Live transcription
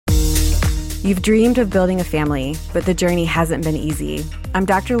You've dreamed of building a family, but the journey hasn't been easy. I'm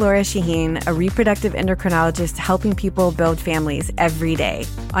Dr. Laura Shaheen, a reproductive endocrinologist helping people build families every day.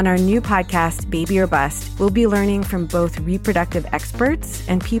 On our new podcast, Baby or Bust, we'll be learning from both reproductive experts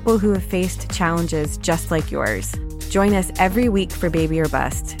and people who have faced challenges just like yours. Join us every week for Baby or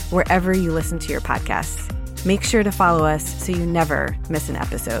Bust, wherever you listen to your podcasts. Make sure to follow us so you never miss an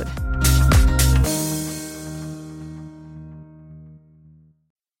episode.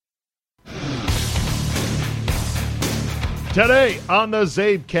 Today on the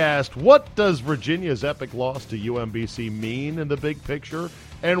CzabeCast, what does Virginia's epic loss to UMBC mean in the big picture?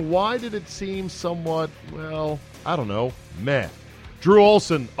 And why did it seem somewhat, well, I don't know, meh? Drew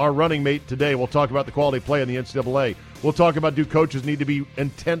Olson, our running mate today, will talk about the quality play in the NCAA. We'll talk about do coaches need to be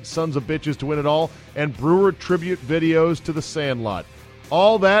intense sons of bitches to win it all? And Brewer tribute videos to the Sandlot.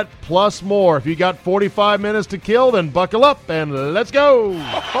 All that plus more. If you got 45 minutes to kill, then buckle up and let's go! Here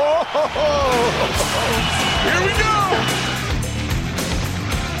we go!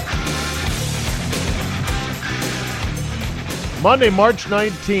 Monday, March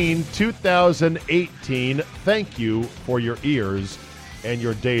 19, 2018. Thank you for your ears and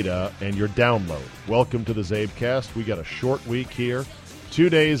your data and your download. Welcome to the CzabeCast. We got a short week here. 2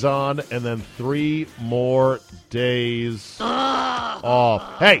 days on and then 3 more days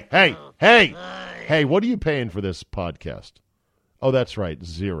off. Hey, what are you paying for this podcast? Oh, that's right,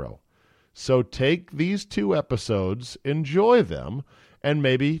 0. So take these 2 episodes, enjoy them, and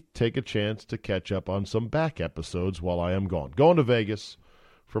maybe take a chance to catch up on some back episodes while I am gone. Going to Vegas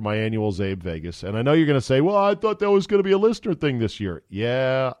for my annual Zabe Vegas. And I know you're going to say, well, I thought that was going to be a listener thing this year.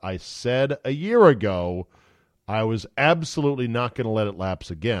 Yeah, I said a year ago I was absolutely not going to let it lapse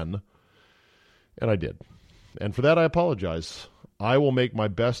again. And I did. And for that, I apologize. I will make my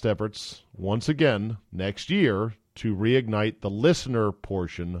best efforts once again next year to reignite the listener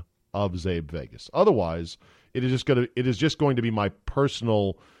portion of Zabe Vegas. Otherwise, it is just going to be my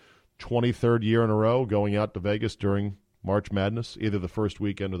personal 23rd year in a row going out to Vegas during March Madness, either the first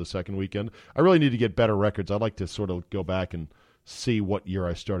weekend or the second weekend. I really need to get better records. I'd like to sort of go back and see what year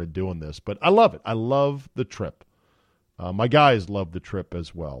I started doing this. But I love it. I love the trip. My guys love the trip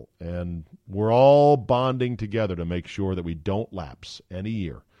as well. And we're all bonding together to make sure that we don't lapse any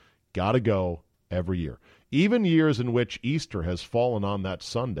year. Got to go every year. Even years in which Easter has fallen on that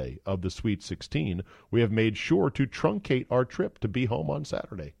Sunday of the Sweet 16, we have made sure to truncate our trip to be home on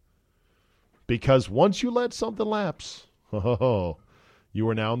Saturday. Because once you let something lapse, you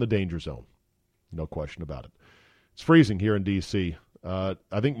are now in the danger zone. No question about it. It's freezing here in D.C. I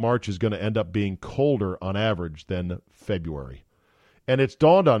think March is going to end up being colder on average than February. And it's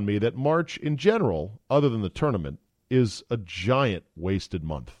dawned on me that March in general, other than the tournament, is a giant wasted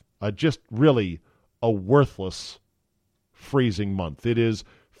month. Just really a worthless freezing month. It is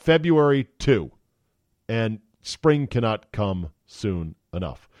February 2, and spring cannot come soon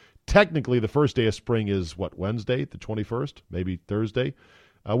enough. Technically, the first day of spring is, Wednesday, the 21st, maybe Thursday?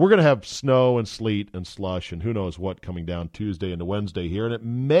 We're going to have snow and sleet and slush and who knows what coming down Tuesday into Wednesday here, and it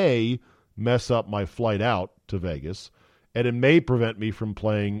may mess up my flight out to Vegas, and it may prevent me from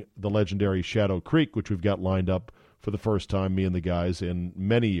playing the legendary Shadow Creek, which we've got lined up for the first time, me and the guys, in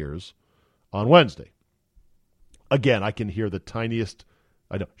many years, on Wednesday. Again, I can hear the tiniest,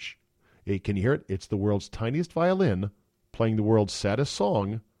 Hey, can you hear it? It's the world's tiniest violin playing the world's saddest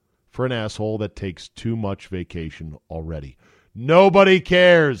song for an asshole that takes too much vacation already. Nobody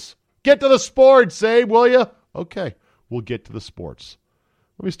cares. Get to the sports, Abe, will you? Okay, we'll get to the sports.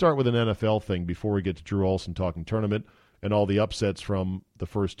 Let me start with an NFL thing before we get to Drew Olson talking tournament and all the upsets from the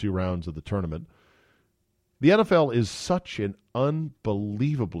first 2 rounds of the tournament. The NFL is such an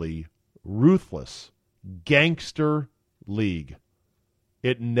unbelievably ruthless, gangster league.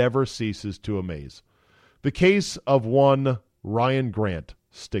 It never ceases to amaze. The case of one Ryan Grant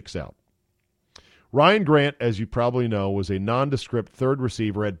sticks out. Ryan Grant, as you probably know, was a nondescript third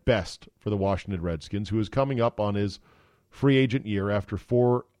receiver at best for the Washington Redskins, who is coming up on his free agent year after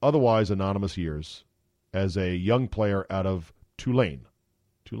 4 otherwise anonymous years as a young player out of Tulane.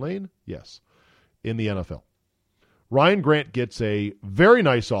 Tulane? Yes. In the NFL. Ryan Grant gets a very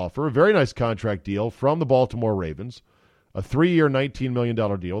nice offer, a very nice contract deal from the Baltimore Ravens, a 3-year, $19 million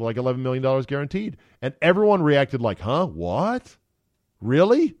deal, like $11 million guaranteed. And everyone reacted like, huh, what?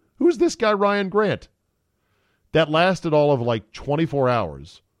 Really? Who's this guy Ryan Grant? That lasted all of like 24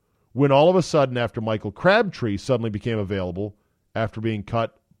 hours when all of a sudden, after Michael Crabtree suddenly became available after being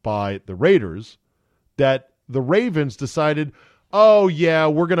cut by the Raiders, that the Ravens decided, oh yeah,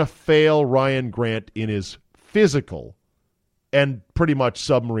 we're going to fail Ryan Grant in his physical and pretty much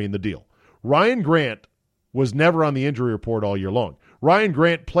submarine the deal. Ryan Grant was never on the injury report all year long. Ryan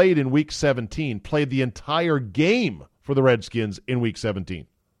Grant played in Week 17, played the entire game for the Redskins in Week 17.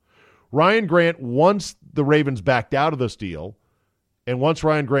 Ryan Grant, once the Ravens backed out of this deal, and once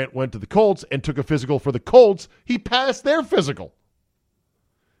Ryan Grant went to the Colts and took a physical for the Colts, he passed their physical.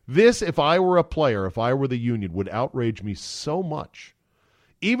 This, if I were a player, if I were the union, would outrage me so much.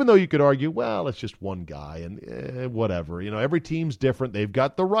 Even though you could argue, well, it's just one guy and whatever. You know, every team's different. They've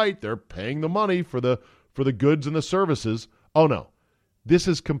got the right. They're paying the money for the goods and the services. Oh, no. This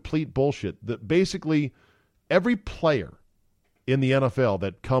is complete bullshit. That basically every player in the NFL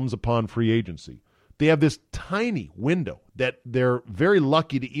that comes upon free agency, they have this tiny window that they're very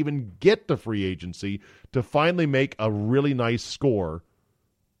lucky to even get to free agency to finally make a really nice score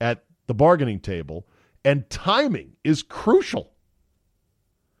at the bargaining table. And timing is crucial.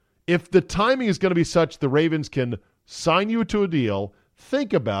 If the timing is going to be such the Ravens can sign you to a deal,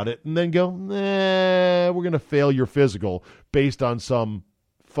 think about it, and then go, we're going to fail your physical based on some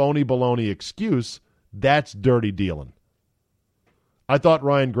phony baloney excuse, that's dirty dealing. I thought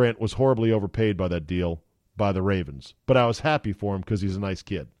Ryan Grant was horribly overpaid by that deal by the Ravens, but I was happy for him because he's a nice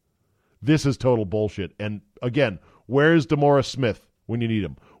kid. This is total bullshit. And again, where's DeMaurice Smith when you need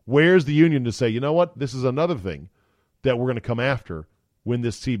him? Where's the union to say, you know what, this is another thing that we're going to come after when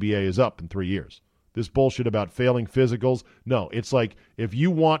this CBA is up in 3 years. This bullshit about failing physicals. No, it's like if you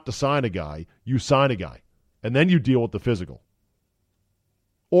want to sign a guy, you sign a guy, and then you deal with the physical.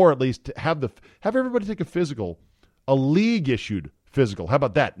 Or at least have everybody take a physical, a league-issued physical. How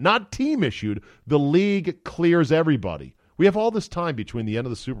about that? Not team-issued. The league clears everybody. We have all this time between the end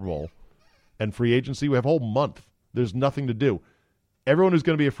of the Super Bowl and free agency. We have a whole month. There's nothing to do. Everyone who's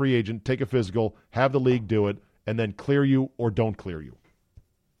going to be a free agent, take a physical, have the league do it, and then clear you or don't clear you.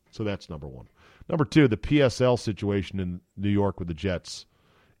 So that's number one. Number two, the PSL situation in New York with the Jets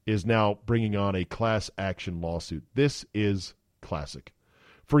is now bringing on a class action lawsuit. This is classic.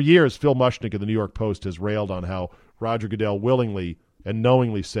 For years, Phil Mushnick of the New York Post has railed on how Roger Goodell willingly and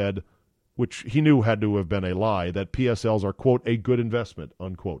knowingly said, which he knew had to have been a lie, that PSLs are, quote, a good investment,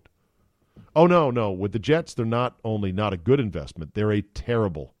 unquote. Oh, no. With the Jets, they're not only not a good investment, they're a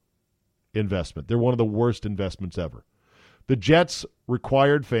terrible investment. They're one of the worst investments ever. The Jets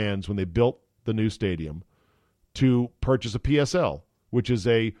required fans, when they built the new stadium, to purchase a PSL, which is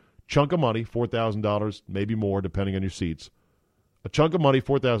a chunk of money, $4,000, maybe more, depending on your seats. A chunk of money,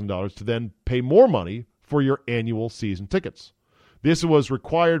 $4,000, to then pay more money for your annual season tickets. This was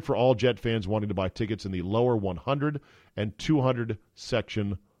required for all Jet fans wanting to buy tickets in the lower 100 and 200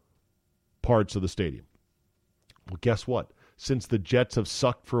 section parts of the stadium. Well, guess what? Since the Jets have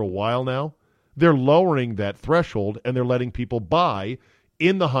sucked for a while now, they're lowering that threshold, and they're letting people buy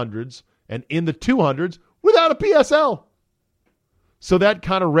in the hundreds and in the 200s without a PSL. So that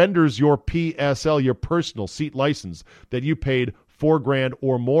kind of renders your PSL, your personal seat license that you paid $4,000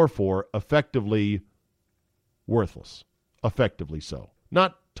 or more for, effectively worthless. Effectively so.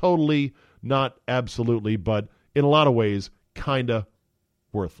 Not totally, not absolutely, but in a lot of ways, kind of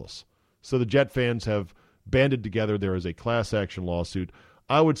worthless. So the Jet fans have banded together. There is a class action lawsuit.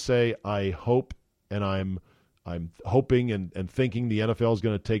 I would say I hope, and I'm hoping and thinking the NFL is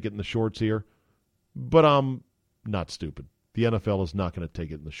going to take it in the shorts here, but I'm not stupid. The NFL is not going to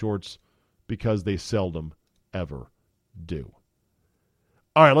take it in the shorts because they seldom ever do.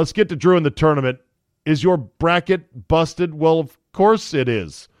 All right, let's get to Drew in the tournament. Is your bracket busted? Well, of course it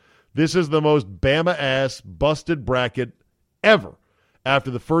is. This is the most Bama-ass busted bracket ever after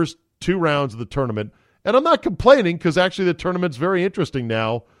the first two rounds of the tournament. And I'm not complaining because actually the tournament's very interesting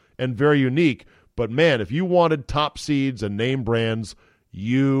now and very unique. But, man, if you wanted top seeds and name brands,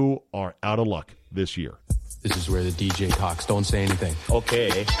 you are out of luck this year. This is where the DJ talks. Don't say anything.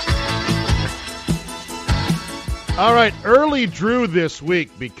 Okay. All right, early Drew this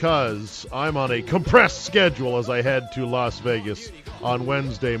week because I'm on a compressed schedule as I head to Las Vegas on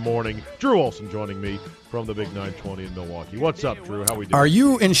Wednesday morning. Drew Olson joining me from the Big 920 in Milwaukee. What's up, Drew? How we doing? Are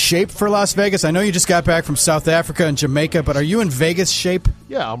you in shape for Las Vegas? I know you just got back from South Africa and Jamaica, but are you in Vegas shape?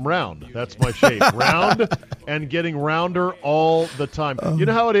 Yeah, I'm round. That's my shape. Round and getting rounder all the time. You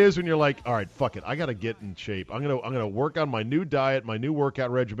know how it is when you're like, all right, fuck it. I got to get in shape. I'm gonna work on my new diet, my new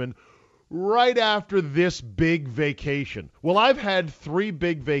workout regimen right after this big vacation. Well, I've had 3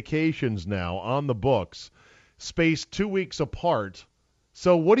 big vacations now on the books, spaced 2 weeks apart.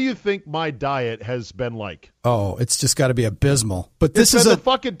 So what do you think my diet has been like? Oh, it's just got to be abysmal. But this is a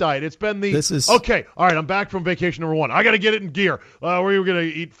fucking diet. It's been okay. All right, I'm back from vacation number 1. I got to get it in gear. We're going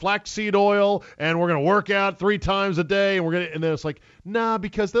to eat flaxseed oil, and we're going to work out 3 times a day, and then it's like, nah,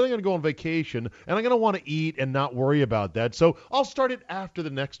 because then I'm going to go on vacation, and I'm going to want to eat and not worry about that. So I'll start it after the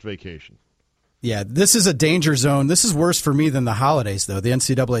next vacation. Yeah, this is a danger zone. This is worse for me than the holidays, though, the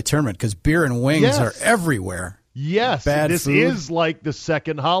NCAA tournament, because beer and wings are everywhere. Yes, this is like the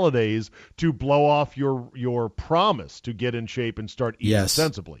second holidays to blow off your promise to get in shape and start eating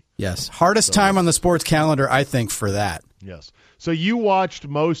sensibly. Yes, hardest time on the sports calendar, I think, for that. Yes. So you watched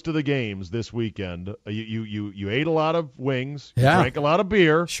most of the games this weekend. You ate a lot of wings. You drank a lot of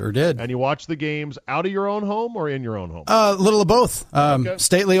beer. Sure did. And you watched the games out of your own home or in your own home? A little of both.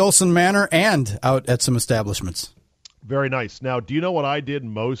 Stately Olson Manor and out at some establishments. Very nice. Now, do you know what I did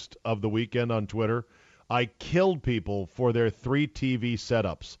most of the weekend on Twitter? I killed people for their 3 TV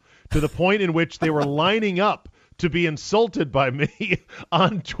setups to the point in which they were lining up to be insulted by me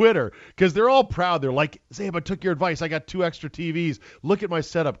on Twitter because they're all proud. They're like, Zabe, I took your advice. I got 2 extra TVs. Look at my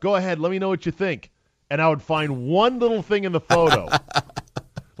setup. Go ahead. Let me know what you think. And I would find one little thing in the photo.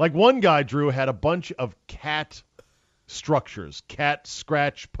 Like one guy, Drew, had a bunch of cat structures, cat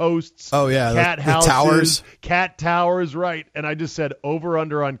scratch posts. Oh, yeah. Cat the houses. Towers. Cat towers, right. And I just said over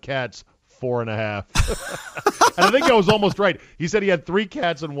under on cats, 4.5. And I think I was almost right. He said he had 3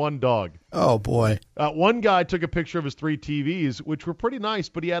 cats and 1 dog. Oh, boy. One guy took a picture of his 3 TVs, which were pretty nice,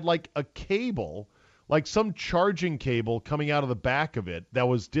 but he had like a cable, like some charging cable coming out of the back of it that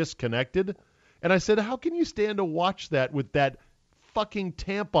was disconnected. And I said, how can you stand to watch that with that fucking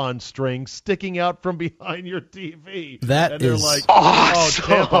tampon string sticking out from behind your TV? That and they're is like, awesome.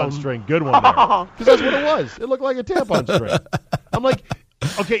 Oh, tampon string. Good one there. Because that's what it was. It looked like a tampon string. I'm like,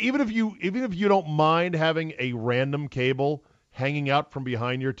 okay, even if you don't mind having a random cable hanging out from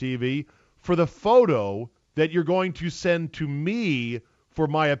behind your TV, for the photo that you're going to send to me for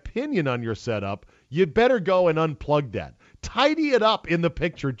my opinion on your setup, you better go and unplug that. Tidy it up in the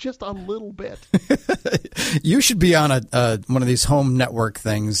picture just a little bit. You should be on one of these home network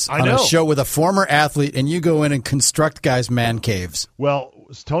things on know. A show with a former athlete, and you go in and construct guys' man caves. Well,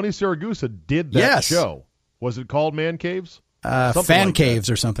 Tony Siragusa did that show. Was it called Man Caves? Fan like caves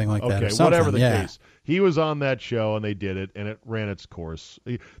that. or something like that. Okay, whatever the case. He was on that show, and they did it, and it ran its course.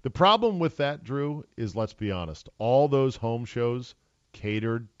 The problem with that, Drew, is, let's be honest, all those home shows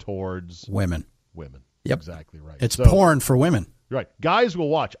catered towards women. Yep. Exactly right. It's porn for women. Right. Guys will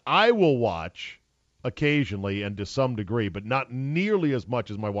watch. I will watch occasionally and to some degree, but not nearly as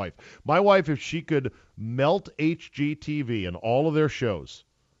much as my wife. My wife, if she could melt HGTV and all of their shows,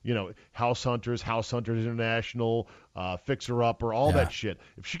 you know, House Hunters International, Fixer Upper, all that shit.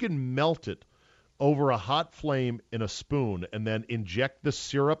 If she could melt it over a hot flame in a spoon and then inject the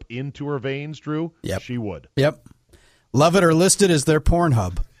syrup into her veins, Drew, she would. Yep. Love It or List It is their porn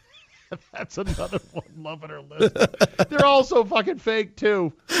hub. That's another one. Love It or List It. They're all so fucking fake,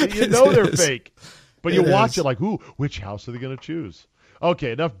 too. You know they're fake. But you watch it like, which house are they going to choose?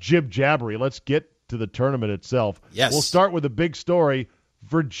 Okay, enough jib-jabbery. Let's get to the tournament itself. Yes. We'll start with a big story.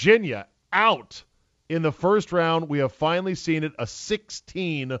 Virginia out in the first round. We have finally seen it, a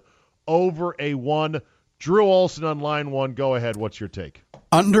 16 over a 1. Drew Olson on line 1. Go ahead. What's your take?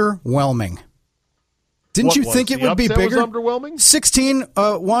 Underwhelming. Didn't you think it would be bigger? Was underwhelming?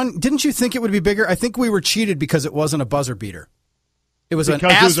 16-1. Didn't you think it would be bigger? I think we were cheated because it wasn't a buzzer beater. It was an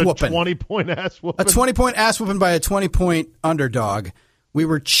ass whooping. A 20-point ass whooping. A 20-point ass whooping by a 20-point underdog. We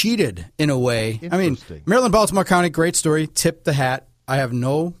were cheated in a way. I mean, Maryland, Baltimore County, great story. Tip the hat. I have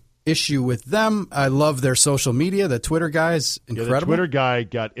no issue with them. I love their social media. The Twitter guy is incredible. The Twitter guy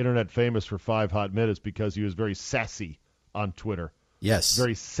got internet famous for 5 hot minutes because he was very sassy on Twitter. Yes.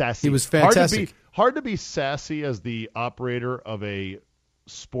 Very sassy. He was fantastic. Hard to be sassy as the operator of a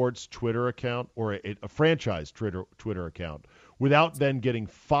sports Twitter account or a franchise Twitter account without then getting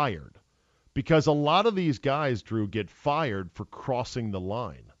fired. Because a lot of these guys, Drew, get fired for crossing the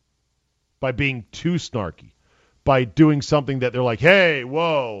line by being too snarky, by doing something that they're like, hey,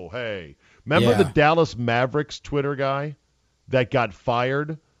 whoa, hey. Remember the Dallas Mavericks Twitter guy that got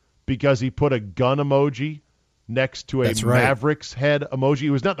fired because he put a gun emoji next to a Mavericks head emoji?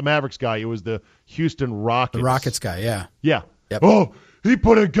 It was not the Mavericks guy. It was the Houston Rockets. The Rockets guy, yeah. Yeah. Yep. Oh, he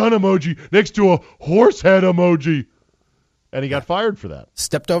put a gun emoji next to a horse head emoji. And he got fired for that.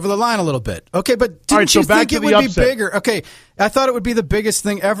 Stepped over the line a little bit. Okay, but didn't you think it would be bigger? Okay, I thought it would be the biggest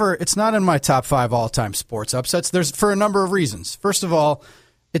thing ever. It's not in my top 5 all-time sports upsets. There's for a number of reasons. First of all,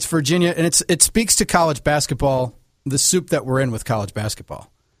 it's Virginia, and it speaks to college basketball, the soup that we're in with college basketball.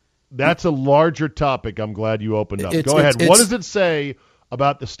 That's a larger topic. I'm glad you opened up. Go ahead. What does it say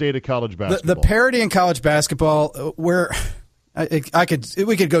about the state of college basketball? The parity in college basketball, where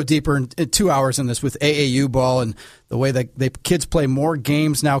we could go deeper in 2 hours in this with AAU ball and the way that the kids play more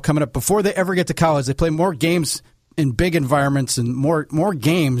games now coming up before they ever get to college. They play more games in big environments and more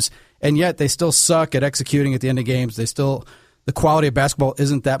games, and yet they still suck at executing at the end of games. They still the quality of basketball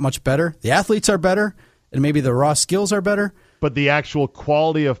isn't that much better. The athletes are better, and maybe the raw skills are better. But the actual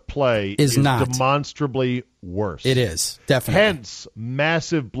quality of play is not demonstrably worse. It is, definitely. Hence,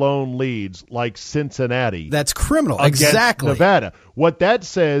 massive blown leads like Cincinnati. That's criminal. Against Exactly. Nevada. What that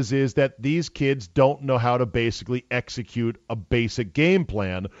says is that these kids don't know how to basically execute a basic game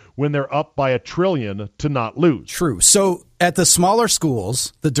plan when they're up by $1 trillion to not lose. True. So at the smaller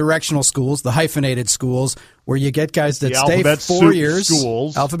schools, the directional schools, the hyphenated schools, where you get guys that stay 4 years.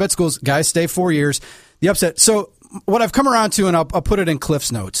 Alphabet schools, guys stay 4 years. The upset. So what I've come around to, and I'll put it in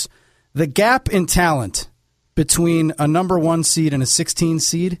Cliff's notes, the gap in talent between a number 1 seed and a 16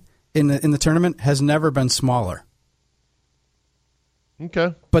 seed in the tournament has never been smaller.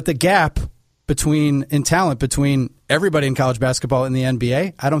 Okay. But the gap in talent between everybody in college basketball and the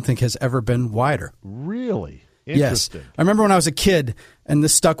NBA, I don't think has ever been wider. Really? Interesting. Yes. I remember when I was a kid, and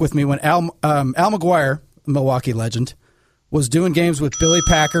this stuck with me, when Al McGuire, Milwaukee legend, was doing games with Billy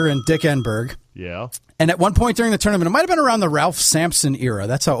Packer and Dick Enberg. Yeah. And at one point during the tournament, it might have been around the Ralph Sampson era.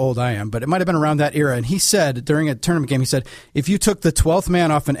 That's how old I am, but it might have been around that era. And he said, during a tournament game, he said, if you took the 12th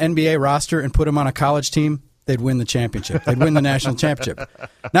man off an NBA roster and put him on a college team, they'd win the championship. They'd win the national championship.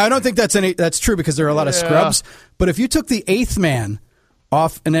 Now, I don't think that's true because there are a lot of scrubs. But if you took the 8th man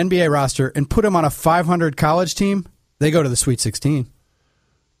off an NBA roster and put him on a 500 college team, they go to the Sweet 16.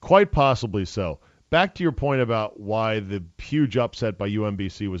 Quite possibly so. Back to your point about why the huge upset by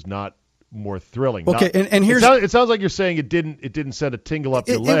UMBC was not more thrilling. Okay, and here's it sounds like you're saying it didn't send a tingle up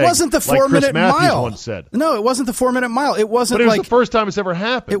your leg. It wasn't the 4-minute like Chris Matthews mile. once said. No, it wasn't the 4-minute mile. It wasn't. But it was like the first time it's ever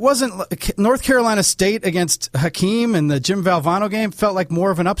happened. It wasn't North Carolina State against Hakeem and the Jim Valvano game felt like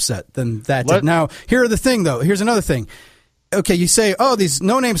more of an upset than that did. Now, here's another thing. Okay, you say, oh, these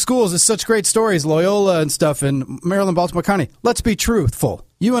no-name schools is such great stories, Loyola and stuff, in Maryland, Baltimore County. Let's be truthful.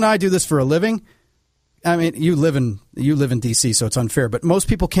 You and I do this for a living. I mean, you live in D.C., so it's unfair. But most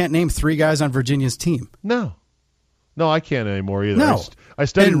people can't name 3 guys on Virginia's team. No, I can't anymore either. No. I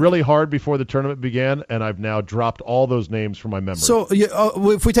studied really hard before the tournament began, and I've now dropped all those names from my memory. So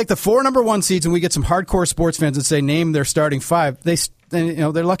if we take the 4 number 1 seeds and we get some hardcore sports fans that say name their starting 5,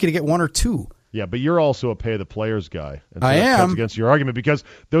 they're lucky to get 1 or 2. Yeah, but you're also a pay the players guy. And so I that am. cuts against your argument because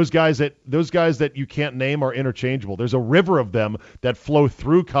those guys that you can't name are interchangeable. There's a river of them that flow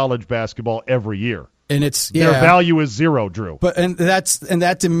through college basketball every year. And their value is 0, Drew. But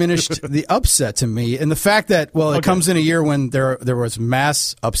that diminished the upset to me, and the fact that it comes in a year when there was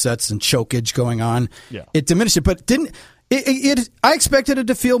mass upsets and chokeage going on. Yeah. It diminished it, but didn't it? I expected it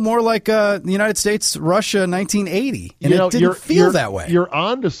to feel more like the United States Russia 1980, and it didn't feel that way. You're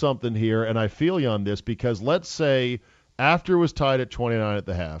on to something here, and I feel you on this because let's say after it was tied at 29 at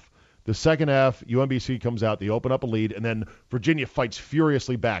the half. The second half, UMBC comes out, they open up a lead, and then Virginia fights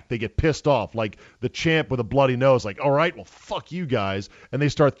furiously back. They get pissed off, like the champ with a bloody nose, like, all right, well, fuck you guys. And they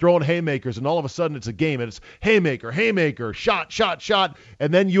start throwing haymakers, and all of a sudden it's a game, and it's haymaker, shot,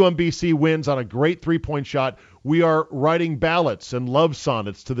 and then UMBC wins on a great three-point shot. We are writing ballads and love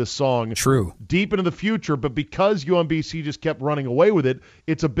sonnets to this song. True. Deep into the future, but because UMBC just kept running away with it,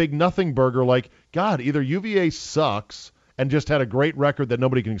 it's a big nothing burger like, God, either UVA sucks and just had a great record that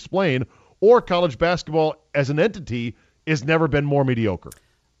nobody can explain, or college basketball as an entity has never been more mediocre.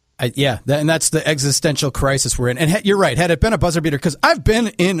 And that's the existential crisis we're in. And you're right. Had it been a buzzer beater, because I've been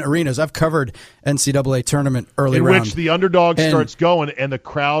in arenas, I've covered NCAA tournament early round. In which the underdog starts going and the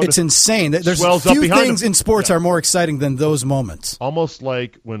crowd it's insane. There's swells few up behind things them. in sports are more exciting than those moments. Almost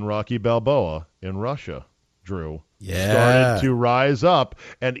like when Rocky Balboa in Russia, Drew, started to rise up,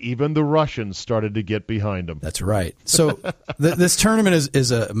 and even the Russians started to get behind him. That's right. So this tournament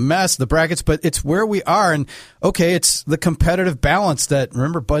is a mess, the brackets, but it's where we are. And, okay, it's the competitive balance that,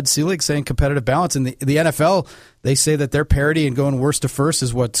 remember Bud Selig saying competitive balance, and the NFL, they say that their parity and going worst to first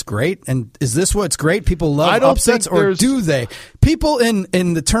is what's great. And is this what's great? People love upsets, or do they? People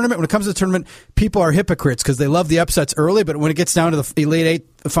in the tournament, when it comes to the tournament, people are hypocrites because they love the upsets early, but when it gets down to the Elite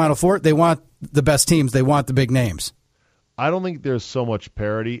Eight, the Final Four, they want the best teams. They want the big names. I don't think there's so much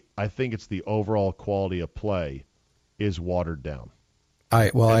parity. I think it's the overall quality of play is watered down.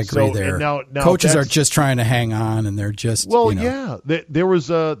 I agree there. Now coaches are just trying to hang on, and they're just yeah. There was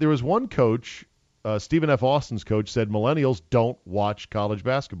one coach, Stephen F. Austin's coach, said millennials don't watch college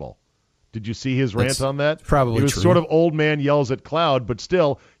basketball. Did you see his rant on that? Probably he was true. Sort of old man yells at cloud, but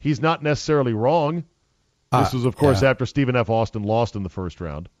still, he's not necessarily wrong. This was, of course, after Stephen F. Austin lost in the first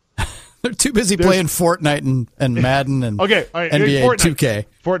round. They're too busy playing Fortnite and Madden and NBA 2K.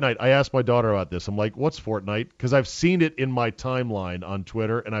 Fortnite. I asked my daughter about this. I'm like, what's Fortnite? Because I've seen it in my timeline on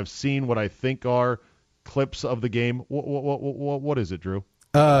Twitter, and I've seen what I think are clips of the game. What is it, Drew?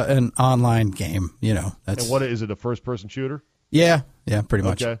 An online game. And what is it, a first-person shooter? Yeah, pretty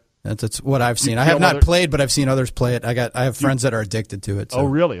much. Okay. That's what I've seen. I have not played, but I've seen others play it. I have friends that are addicted to it. So. Oh,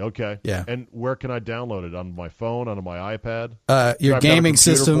 really? Okay. Yeah. And where can I download it? On my phone, on my iPad? Your gaming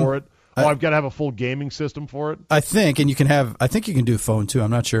system for it? I've got to have a full gaming system for it. I think, and you can have. I think you can do phone too. I'm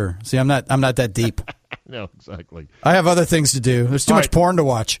not sure. See, I'm not that deep. No, exactly. I have other things to do. There's too much porn to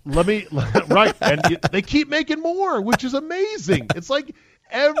watch. Right, and they keep making more, which is amazing. It's like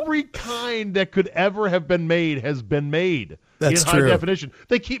every kind that could ever have been made has been made. That's in true. High definition.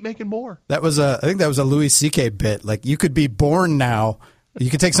 They keep making more. I think that was a Louis C.K. bit. Like, you could be born now. You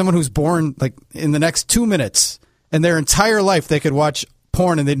could take someone who's born like in the next 2 minutes, and their entire life they could watch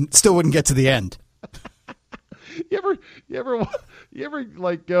porn and they still wouldn't get to the end. You ever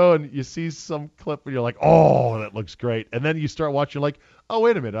like go and you see some clip and you're like, oh, that looks great, and then you start watching like, oh,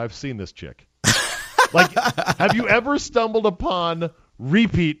 wait a minute, I've seen this chick. Like, have you ever stumbled upon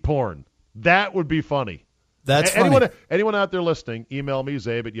repeat porn? That would be funny. That's funny. Anyone out there listening, email me,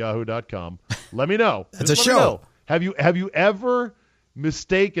 zabe@yahoo.com. Let me know. That's a show. Have you ever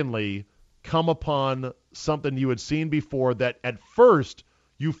mistakenly come upon something you had seen before that at first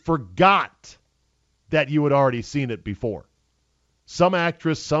you forgot that you had already seen it before? Some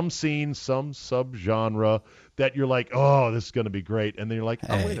actress, some scene, some subgenre that you're like, oh, this is going to be great. And then you're like,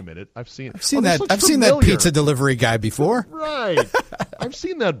 oh, wait a minute. I've seen that. I've seen that pizza delivery guy before. Right. I've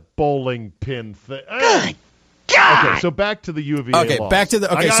seen that bowling pin thing. Good God. Okay, so back to the UVA Okay, loss. back to the.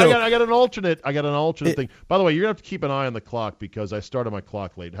 Okay, I got an alternate. Thing. By the way, you're gonna have to keep an eye on the clock because I started my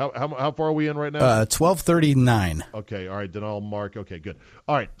clock late. How far are we in right now? 12:39. Okay, all right. Then I'll mark. Okay, good.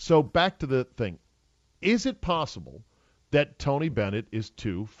 All right. So back to the thing. Is it possible that Tony Bennett is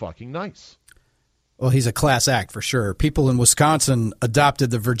too fucking nice? Well, he's a class act for sure. People in Wisconsin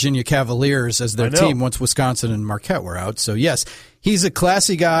adopted the Virginia Cavaliers as their team once Wisconsin and Marquette were out. So yes, he's a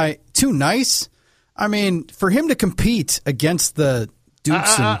classy guy. Too nice. I mean, for him to compete against the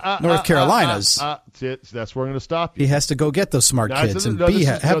Dukes and North Carolinas, that's where I'm going to stop you. He has to go get those smart kids and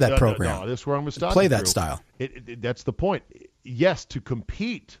have that program. No, that's where I'm going to stop. Play you that through. style. That's the point. Yes, to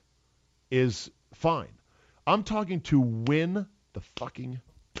compete is fine. I'm talking to win the fucking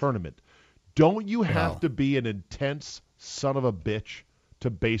tournament. Don't you have to be an intense son of a bitch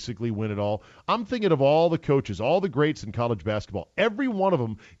to basically win it all? I'm thinking of all the coaches, all the greats in college basketball. Every one of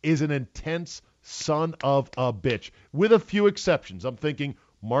them is an intense son of a bitch, with a few exceptions. I'm thinking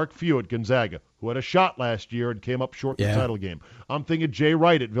Mark Few at Gonzaga, who had a shot last year and came up short in the title game. I'm thinking Jay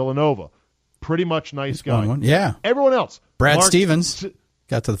Wright at Villanova. Pretty much nice guy. Yeah. Everyone else. Brad Stevens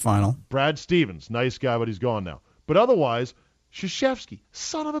got to the final. Brad Stevens, nice guy, but he's gone now. But otherwise, Krzyzewski,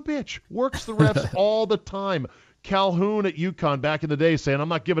 son of a bitch, works the refs all the time. Calhoun at UConn back in the day saying, I'm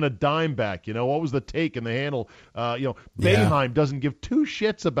not giving a dime back. You know, what was the take and the handle? Boeheim doesn't give two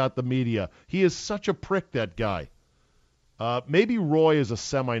shits about the media. He is such a prick, that guy. Maybe Roy is a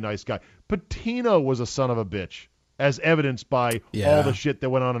semi-nice guy. Patino was a son of a bitch, as evidenced by all the shit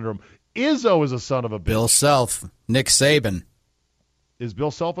that went on under him. Izzo is a son of a bitch. Bill Self, Nick Saban. Is Bill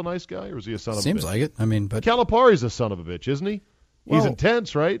Self a nice guy, or is he a son of a bitch? Seems like it. I mean, but Calipari's a son of a bitch, isn't he? He's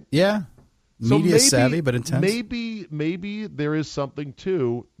intense, right? Yeah. Media savvy, but intense. Maybe there is something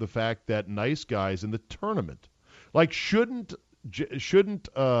to the fact that nice guys in the tournament, like shouldn't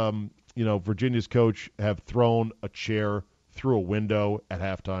Virginia's coach have thrown a chair through a window at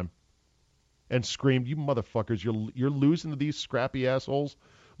halftime and screamed, "You motherfuckers! You're losing to these scrappy assholes.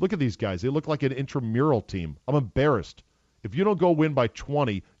 Look at these guys. They look like an intramural team. I'm embarrassed. If you don't go win by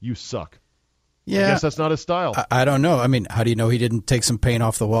 20, you suck." Yeah, I guess that's not his style. I don't know. I mean, how do you know he didn't take some paint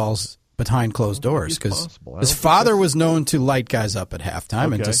off the walls behind closed doors? Because his father was known to light guys up at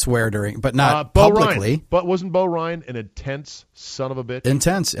halftime and to swear during, but not publicly. Ryan. But wasn't Bo Ryan an intense son of a bitch?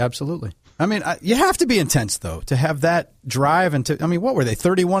 Intense, absolutely. I mean, you have to be intense though to have that drive and to. I mean, what were they?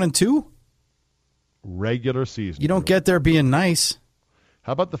 31-2 regular season. You don't get there being nice.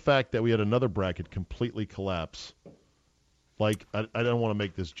 How about the fact that we had another bracket completely collapse? Like, I don't want to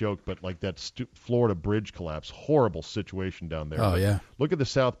make this joke, but like that Florida bridge collapse, horrible situation down there. Oh, but yeah. Look at the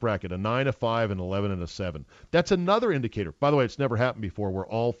South bracket, a 9, a 5, an 11, and a 7. That's another indicator. By the way, it's never happened before where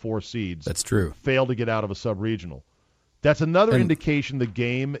all 4 seeds fail to get out of a sub-regional. That's another indication the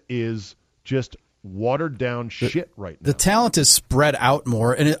game is just watered down shit right now. The talent is spread out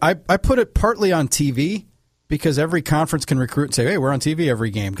more, and I put it partly on TV because every conference can recruit and say, hey, we're on TV every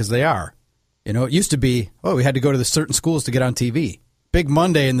game, because they are. You know, it used to be, we had to go to the certain schools to get on TV. Big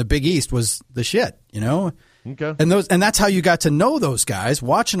Monday in the Big East was the shit, you know? Okay. And that's how you got to know those guys,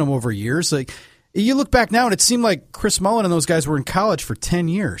 watching them over years. Like, you look back now, and it seemed like Chris Mullen and those guys were in college for 10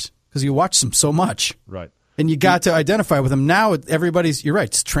 years because you watched them so much. Right. And you got to identify with them. Now, you're right,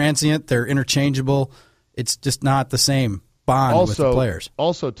 it's transient, they're interchangeable. It's just not the same bond with the players.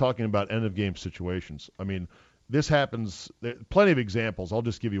 Also talking about end-of-game situations. I mean, this happens. There are plenty of examples. I'll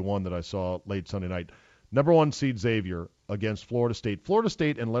just give you one that I saw late Sunday night. Number 1 seed Xavier against Florida State. Florida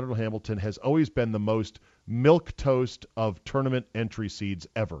State and Leonard Hamilton has always been the most milquetoast of tournament entry seeds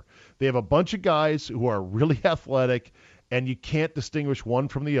ever. They have a bunch of guys who are really athletic, and you can't distinguish one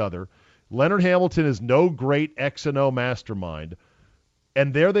from the other. Leonard Hamilton is no great X and O mastermind.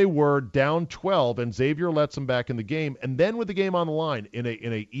 And there they were, down 12, and Xavier lets them back in the game. And then with the game on the line, in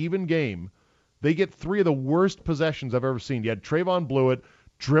a even game, they get 3 of the worst possessions I've ever seen. You had Trayvon Blewett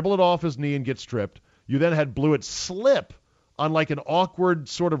dribble it off his knee and get stripped. You then had Blewett slip on like an awkward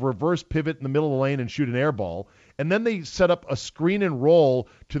sort of reverse pivot in the middle of the lane and shoot an air ball. And then they set up a screen and roll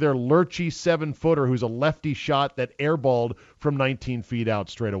to their lurchy 7-footer who's a lefty shot that airballed from 19 feet out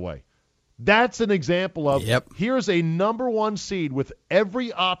straight away. That's an example of Here's a number 1 seed with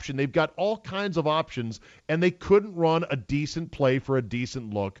every option. They've got all kinds of options, and they couldn't run a decent play for a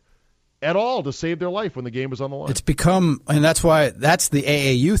decent look at all to save their life when the game was on the line. It's become, and that's why that's the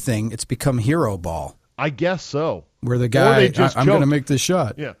AAU thing. It's become hero ball. I guess so. Where the guy, I'm going to make this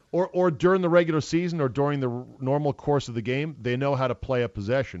shot. Yeah, or during the regular season or during the normal course of the game, they know how to play a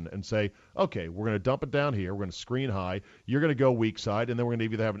possession and say, okay, we're going to dump it down here. We're going to screen high. You're going to go weak side, and then we're going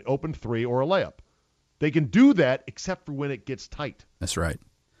to either have an open 3 or a layup. They can do that except for when it gets tight. That's right.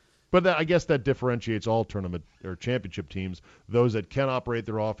 But I guess that differentiates all tournament or championship teams, those that can operate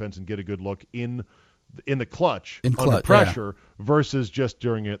their offense and get a good look in the clutch, under pressure, versus just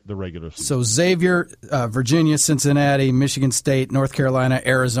during the regular season. So Xavier, Virginia, Cincinnati, Michigan State, North Carolina,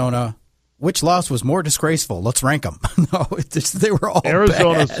 Arizona. Which loss was more disgraceful? Let's rank them. No, they were all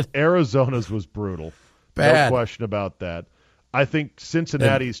bad. Arizona's was brutal. Bad. No question about that. I think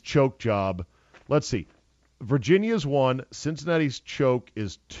Cincinnati's choke job, let's see. Virginia's 1, Cincinnati's choke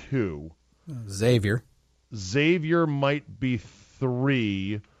is 2. Xavier might be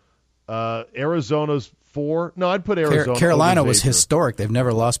 3. Arizona's 4. No, I'd put Arizona. Carolina was historic. They've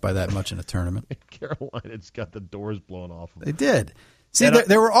never lost by that much in a tournament. Carolina's got the doors blown off of them. They did. See,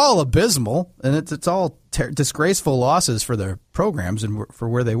 they were all abysmal, and it's all disgraceful losses for their programs and for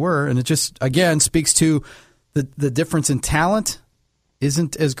where they were. And it just, again, speaks to the difference in talent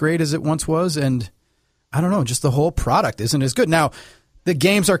isn't as great as it once was. And I don't know, just the whole product isn't as good. Now, the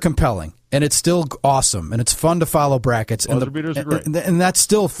games are compelling, and it's still awesome, and it's fun to follow brackets. Buzzer beaters are great. And that's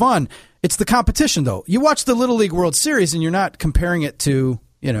still fun. It's the competition, though. You watch the Little League World Series, and you're not comparing it to,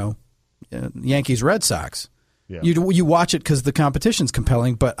 Yankees Red Sox. Yeah. You watch it because the competition's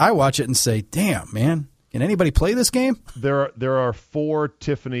compelling, but I watch it and say, damn, man, can anybody play this game? There are 4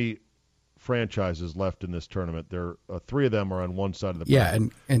 Tiffany franchises left in this tournament. There 3 of them are on one side of the bracket. Yeah,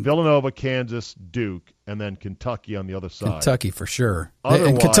 and Villanova, Kansas, Duke, and then Kentucky on the other side. Kentucky for sure.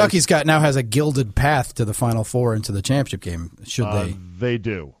 And Kentucky's now has a gilded path to the Final Four and to the championship game. They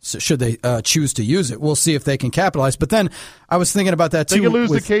do. Should they choose to use it? We'll see if they can capitalize. But then I was thinking about that too. They could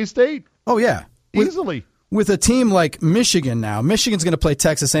lose to K-State. Oh yeah, easily. With a team like Michigan now, Michigan's going to play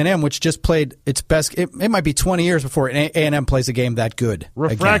Texas A&M, which just played its best. It might be 20 years before A&M plays a game that good.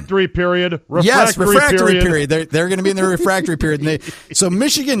 Refractory period. Refractory period. They're going to be in the refractory period. So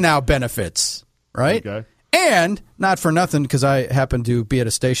Michigan now benefits, right? Okay. And not for nothing, because I happen to be at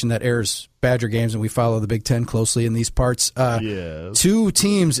a station that airs Badger games, and we follow the Big Ten closely in these parts. Yes. 2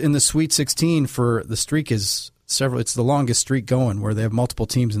 teams in the Sweet 16 for the streak is several. It's the longest streak going, where they have multiple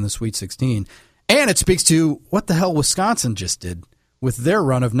teams in the Sweet 16. And it speaks to what the hell Wisconsin just did with their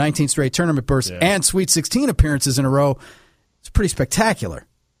run of 19 straight tournament berths and Sweet 16 appearances in a row. It's pretty spectacular.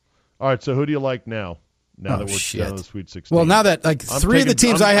 All right, so who do you like now? Now that we're down to the Sweet 16. Well, now that 3 of the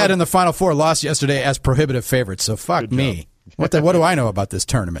teams I had in the Final Four lost yesterday as prohibitive favorites, so fuck me. What do I know about this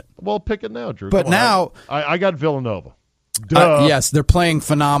tournament? Well, pick it now, Drew. But now I got Villanova. Yes, they're playing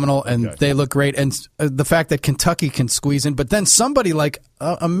phenomenal, and they look great. And the fact that Kentucky can squeeze in, but then somebody like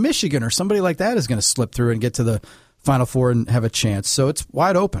a Michigan or somebody like that is going to slip through and get to the Final Four and have a chance. So it's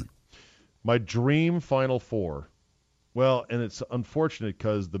wide open. My dream Final Four. Well, and it's unfortunate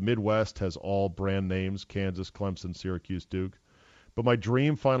because the Midwest has all brand names, Kansas, Clemson, Syracuse, Duke. But my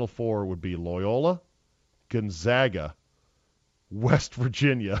dream Final Four would be Loyola, Gonzaga, West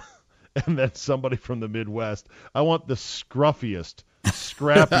Virginia, and then somebody from the Midwest. I want the scruffiest,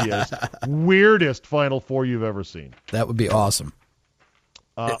 scrappiest, weirdest Final Four you've ever seen. That would be awesome.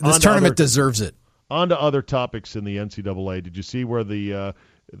 This tournament deserves it. On to other topics in the NCAA. Did you see where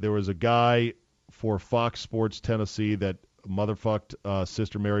there was a guy for Fox Sports Tennessee that motherfucked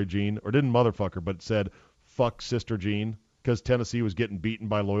Sister Mary Jean, or didn't motherfuck her, but said, fuck Sister Jean, because Tennessee was getting beaten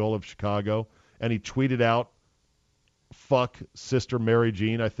by Loyola of Chicago, and he tweeted out, fuck Sister Mary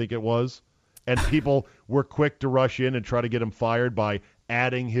Jean, I think it was, and people were quick to rush in and try to get him fired by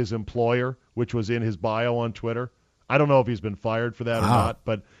adding his employer, which was in his bio on Twitter. I don't know if he's been fired for that or not,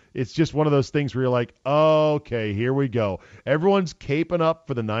 but it's just one of those things where you're like, okay, here we go. Everyone's caping up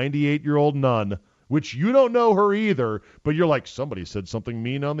for the 98-year-old nun, which you don't know her either, but you're like, somebody said something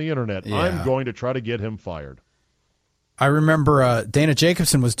mean on the internet. Yeah. I'm going to try to get him fired. I remember Dana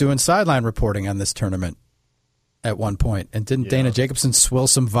Jacobson was doing sideline reporting on this tournament at one point, and didn't Dana Jacobson swill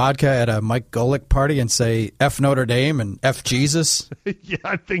some vodka at a Mike Golick party and say F Notre Dame and F Jesus? Yeah,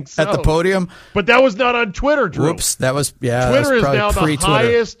 I think so. At the podium. But that was not on Twitter, Drew. Whoops, that was, Twitter is now the pre-Twitter.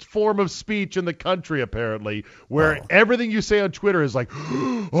 highest form of speech in the country, apparently, where everything you say on Twitter is like,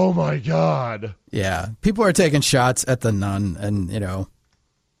 oh my God. Yeah, people are taking shots at the nun, and,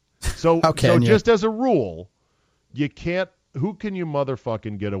 So just as a rule, you can't. Who can you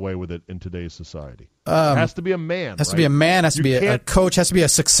motherfucking get away with it in today's society? It has to be a man. Has to be a man. Has to be a coach. Has to be a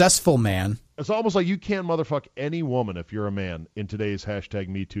successful man. It's almost like you can't motherfuck any woman if you're a man in today's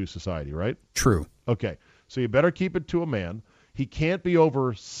 #MeToo society, right? True. Okay, so you better keep it to a man. He can't be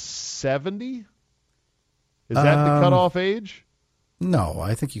over 70. Is that the cutoff age? No,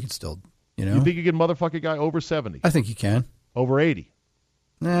 I think you can still. You think you can motherfuck a guy over 70? I think you can. Over 80.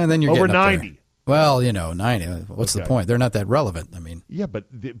 And then you're over getting up 90. There. Well, 90. What's the point? They're not that relevant. I mean, yeah, but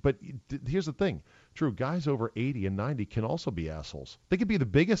here's the thing. True, guys over 80 and 90 can also be assholes. They can be the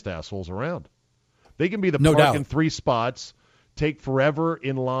biggest assholes around. They can be the park in 3 spots, take forever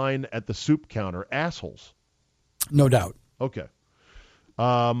in line at the soup counter assholes. No doubt. Okay.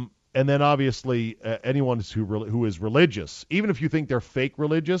 And then obviously anyone who is religious, even if you think they're fake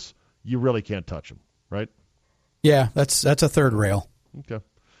religious, you really can't touch them, right? Yeah, that's a third rail. Okay.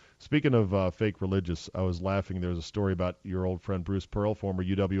 Speaking of fake religious, I was laughing. There was a story about your old friend Bruce Pearl, former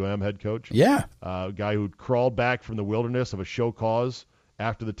UWM head coach. Yeah. A guy who crawled back from the wilderness of a show cause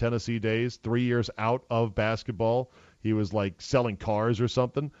after the Tennessee days, 3 years out of basketball. He was like selling cars or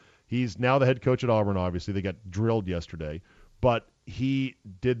something. He's now the head coach at Auburn, obviously. They got drilled yesterday. But he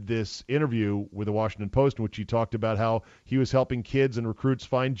did this interview with the Washington Post in which he talked about how he was helping kids and recruits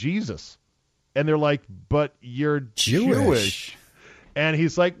find Jesus. And they're like, but you're Jewish. And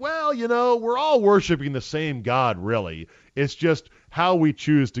he's like, well, we're all worshiping the same God, really. It's just how we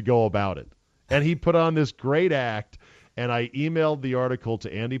choose to go about it. And he put on this great act, and I emailed the article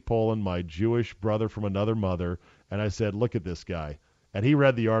to Andy Poland, my Jewish brother from another mother, and I said, look at this guy. And he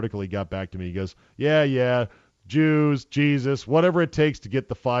read the article. He got back to me. He goes, yeah, Jews, Jesus, whatever it takes to get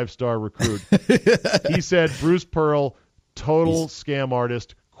the 5-star recruit. He said, Bruce Pearl, total scam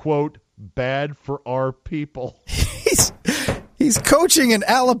artist, quote, bad for our people. He's coaching in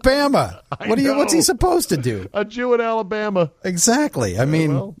Alabama. What's he supposed to do? A Jew in Alabama. Exactly. I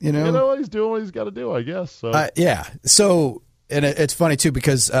mean, he's doing what he's got to do, I guess. So. Yeah. So, and it's funny too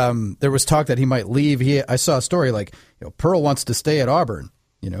because there was talk that he might leave. I saw a story like, Pearl wants to stay at Auburn.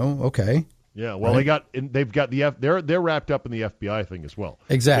 Okay. Yeah. Well, right? they're wrapped up in the FBI thing as well.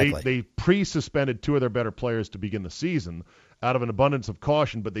 Exactly. They pre-suspended 2 of their better players to begin the season out of an abundance of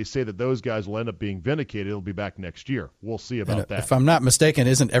caution, but they say that those guys will end up being vindicated. It'll be back next year. We'll see about that. If I'm not mistaken,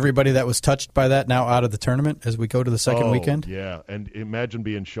 isn't everybody that was touched by that now out of the tournament as we go to the second weekend? Yeah, and imagine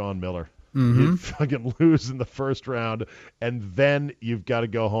being Sean Miller. Mm-hmm. You fucking lose in the first round, and then you've got to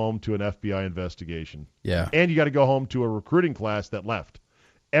go home to an FBI investigation. Yeah. And you got to go home to a recruiting class that left.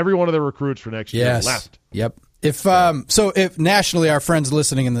 Every one of the recruits for next year left. Yep. If nationally, our friends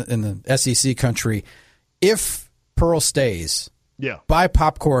listening in the SEC country, if Pearl stays, buy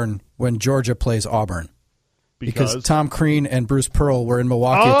popcorn when Georgia plays Auburn. Because Tom Crean and Bruce Pearl were in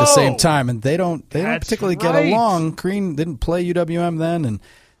Milwaukee at the same time, and they don't particularly get along. Crean didn't play UWM then,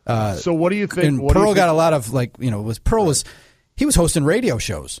 and so what do you think? And Pearl got a lot of he was hosting radio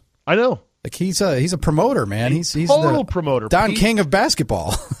shows. I know. Like he's a promoter, man. He's total promoter. Don King of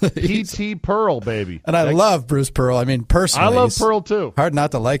basketball. P.T. Pearl, baby. And I love Bruce Pearl. I mean, personally, I love Pearl too. Hard not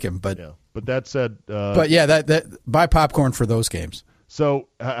to like him, but But that said, that buy popcorn for those games. So,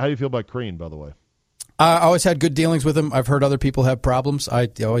 how do you feel about Crean, by the way? I always had good dealings with him. I've heard other people have problems.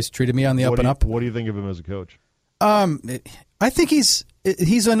 He always treated me on the up and up. What do you think of him as a coach? I think he's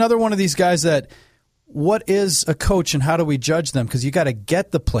another one of these guys that. What is a coach and how do we judge them? Because you got to get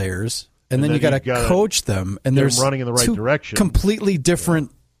the players. And then you got to coach them, and there's running in the right direction. Completely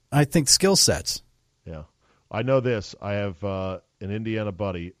different, I think, skill sets. Yeah, I know this. I have an Indiana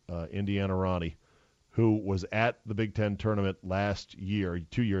buddy, Indiana Ronnie, who was at the Big Ten tournament last year,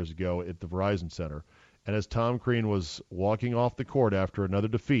 2 years ago, at the Verizon Center. And as Tom Crean was walking off the court after another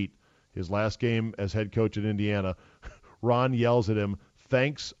defeat, his last game as head coach at Indiana, Ron yells at him,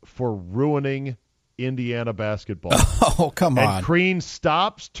 "Thanks for ruining Indiana basketball." Oh, come on. And Crean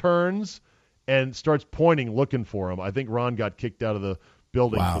stops, turns, and starts pointing, looking for him. I think Ron got kicked out of the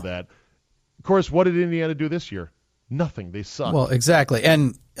building for that. Of course, what did Indiana do this year? Nothing. They suck. Well, exactly.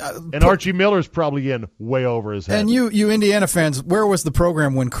 And Archie Miller's probably in way over his head. And you Indiana fans, where was the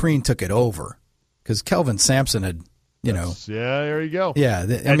program when Crean took it over? Because Kelvin Sampson had, Yeah, there you go. Yeah,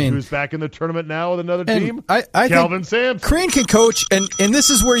 who's back in the tournament now with another team? I Kelvin Sampson. Crean can coach, and this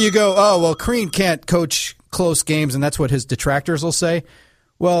is where you go, oh, well, Crean can't coach close games, and that's what his detractors will say.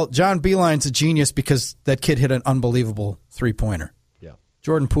 Well, John Beeline's a genius because that kid hit an unbelievable three-pointer. Yeah.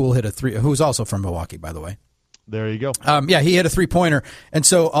 Jordan Poole hit who's also from Milwaukee, by the way. There you go. He hit a three-pointer, and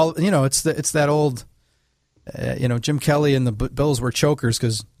so it's that old, Jim Kelly and the Bills were chokers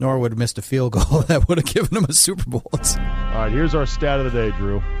because Norwood missed a field goal that would have given them a Super Bowl. All right, here's our stat of the day,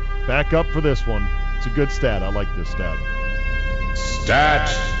 Drew. Back up for this one. It's a good stat. I like this stat. Stat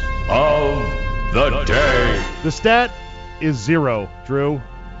of the day. The stat is 0, Drew.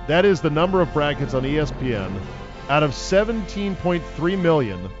 That is the number of brackets on ESPN out of 17.3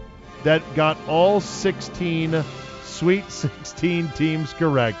 million that got all 16 Sweet 16 teams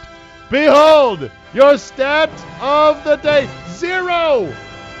correct. Behold, your stat of the day, 0.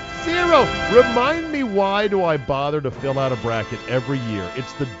 Remind me, why do I bother to fill out a bracket every year?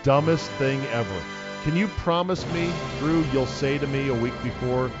 It's the dumbest thing ever. Can you promise me, Drew, you'll say to me a week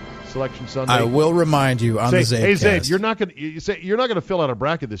before Selection Sunday? I will remind you on the CzabeCast. Hey, Zabe, you're not going to fill out a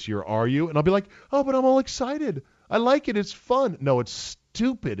bracket this year, are you? And I'll be like, oh, but I'm all excited. I like it. It's fun. No, it's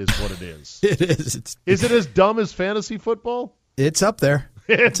stupid is what it is. It is. Is it as dumb as fantasy football? It's up there.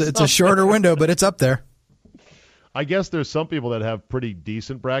 It's a shorter window, but it's up there. I guess there's some people that have pretty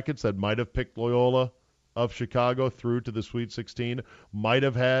decent brackets that might have picked Loyola of Chicago through to the Sweet 16, might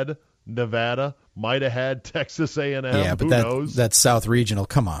have had Nevada, might have had Texas A&M. Yeah, but Who knows? That's South Regional.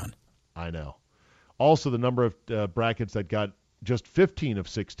 Come on. I know. Also, the number of brackets that got just 15 of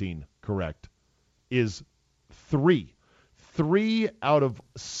 16 correct is 3. 3 out of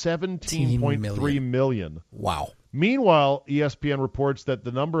 17.3 million. Wow. Meanwhile, ESPN reports that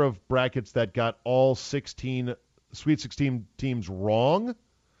the number of brackets that got all 16 Sweet 16 teams wrong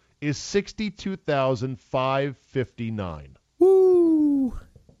is 62,559. Woo!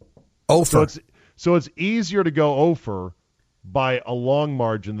 Over. So it's easier to go over by a long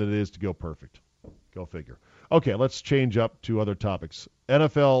margin than it is to go perfect. Go figure. Okay, let's change up to other topics.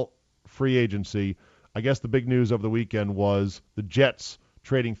 NFL free agency. I guess the big news over the weekend was the Jets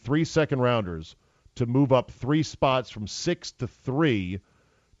trading 3 second-rounders to move up 3 spots from 6 to 3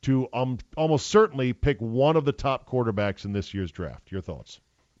 to almost certainly pick one of the top quarterbacks in this year's draft. Your thoughts?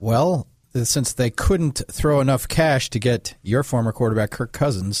 Well, since they couldn't throw enough cash to get your former quarterback, Kirk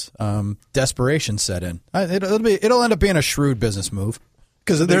Cousins, desperation set in. It'll end up being a shrewd business move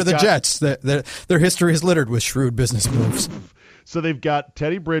because they're the Jets. Their history is littered with shrewd business moves. So they've got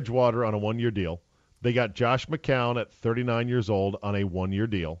Teddy Bridgewater on a 1-year deal. They got Josh McCown at 39 years old on a 1-year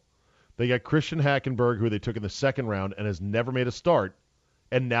deal. They got Christian Hackenberg, who they took in the second round and has never made a start.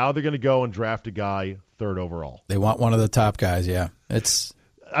 And now they're going to go and draft a guy 3rd overall. They want one of the top guys, yeah. I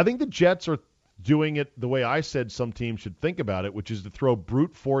think the Jets are doing it the way I said some teams should think about it, which is to throw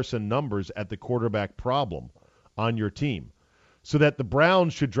brute force and numbers at the quarterback problem on your team. So that the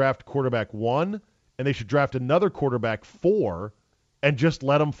Browns should draft quarterback 1, and they should draft another quarterback 4, and just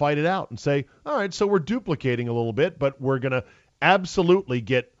let them fight it out and say, all right, so we're duplicating a little bit, but we're going to absolutely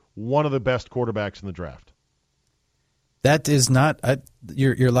get one of the best quarterbacks in the draft. That is not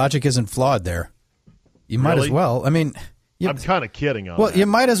your logic isn't flawed there. You might as well. I mean, I'm kind of kidding on that. Well, you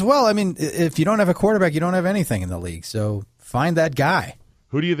might as well. I mean, if you don't have a quarterback, you don't have anything in the league. So find that guy.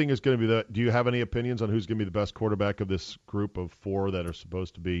 Who do you think is going to be do you have any opinions on who's going to be the best quarterback of this group of 4 that are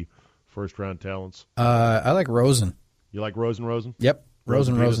supposed to be first-round talents? I like Rosen. You like Rosen? Yep.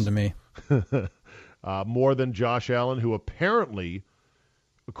 Rosen to me. More than Josh Allen, who apparently,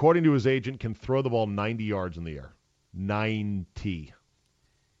 according to his agent, can throw the ball 90 yards in the air. 90.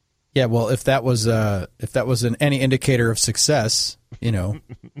 Yeah, well, if that was any indicator of success, there's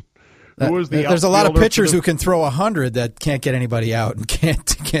a lot of pitchers who can throw 100 that can't get anybody out and can't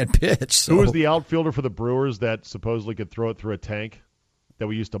pitch. So. Who was the outfielder for the Brewers that supposedly could throw it through a tank that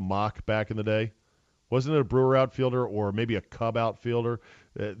we used to mock back in the day? Wasn't it a Brewer outfielder or maybe a Cub outfielder?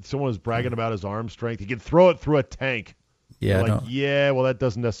 Someone was bragging about his arm strength. He could throw it through a tank. Yeah, well, that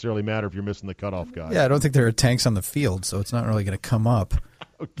doesn't necessarily matter if you're missing the cutoff guy. Yeah, I don't think there are tanks on the field, so it's not really going to come up.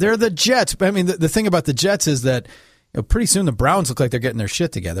 Okay. They're the Jets. I mean, the thing about the Jets is that pretty soon the Browns look like they're getting their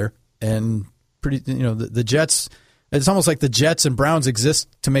shit together, and the Jets. It's almost like the Jets and Browns exist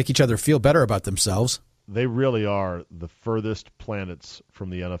to make each other feel better about themselves. They really are the furthest planets from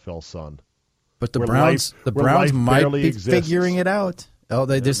the NFL sun. But the Browns might be figuring it out. Oh,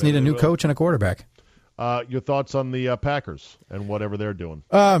 they just need a new coach and a quarterback. Your thoughts on the Packers and whatever they're doing?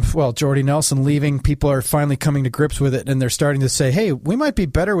 Well, Jordy Nelson leaving, people are finally coming to grips with it, and they're starting to say, hey, we might be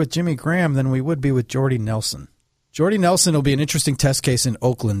better with Jimmy Graham than we would be with Jordy Nelson. Jordy Nelson will be an interesting test case in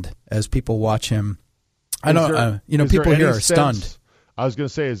Oakland as people watch him. I know, people here are stunned. I was going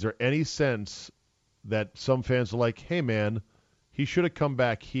to say, is there any sense that some fans are like, hey, man, he should have come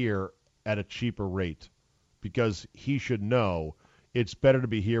back here at a cheaper rate because he should know it's better to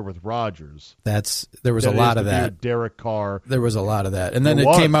be here with Rodgers. There was a lot of that. Derek Carr. There was a lot of that. And then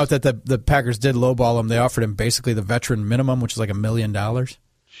it came out that the Packers did lowball him. They offered him basically the veteran minimum, which is like $1 million.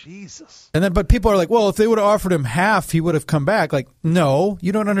 Jesus. But people are like, well, if they would have offered him half, he would have come back. Like, no,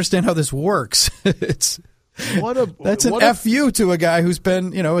 you don't understand how this works. That's an FU to a guy who's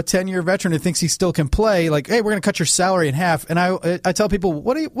been, a 10-year veteran who thinks he still can play. Like, hey, we're going to cut your salary in half. And I tell people,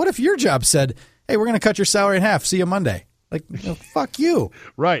 what if your job said, hey, we're going to cut your salary in half. See you Monday. Like, fuck you.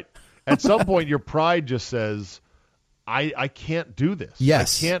 Right. At some point, your pride just says, I can't do this.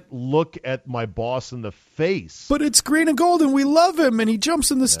 Yes. I can't look at my boss in the face. But it's green and gold, and we love him, and he jumps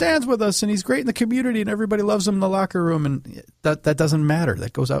in the stands with us, and he's great in the community, and everybody loves him in the locker room, and that doesn't matter.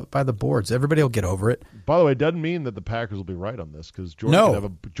 That goes out by the boards. Everybody will get over it. By the way, it doesn't mean that the Packers will be right on this, because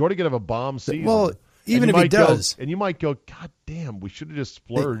Jordy could have a bomb season. Well, even if he does. And you might go, God damn, we should have just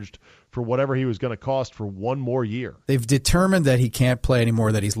splurged for whatever he was going to cost for one more year. They've determined that he can't play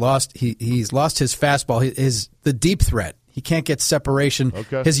anymore, that he's lost he's lost his fastball, the deep threat. He can't get separation.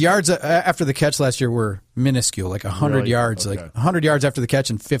 Okay. His yards after the catch last year were minuscule, like 100 yards, like 100 yards after the catch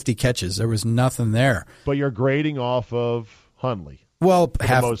and 50 catches. There was nothing there. But you're grading off of Hundley. Well,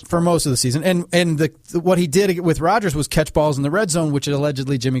 for most of the season. And what he did with Rodgers was catch balls in the red zone, which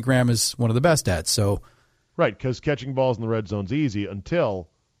allegedly Jimmy Graham is one of the best at. So, right, because catching balls in the red zone's easy until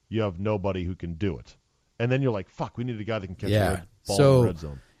you have nobody who can do it. And then you're like, fuck, we need a guy that can catch the ball in the red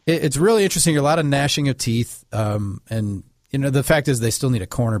zone. It's really interesting. A lot of gnashing of teeth. And, the fact is they still need a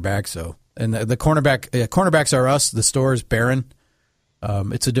cornerback. So, and the cornerbacks are us. The store is barren.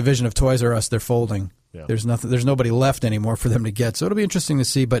 It's a division of Toys R Us. They're folding. Yeah. There's nobody left anymore for them to get. So it'll be interesting to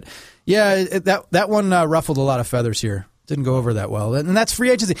see. But yeah, that one ruffled a lot of feathers here. Didn't go over that well. And that's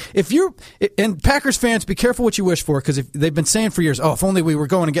free agency. And Packers fans, be careful what you wish for, because they've been saying for years, if only we were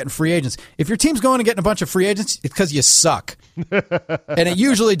going and getting free agents. If your team's going and getting a bunch of free agents, it's because you suck. And it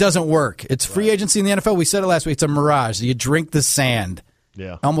usually doesn't work. It's free agency in the NFL. We said it last week. It's a mirage. You drink the sand.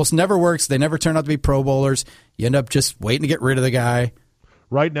 Yeah. Almost never works. They never turn out to be Pro Bowlers. You end up just waiting to get rid of the guy.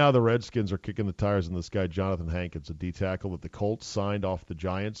 Right now, the Redskins are kicking the tires on this guy, Jonathan Hankins, a D tackle that the Colts signed off the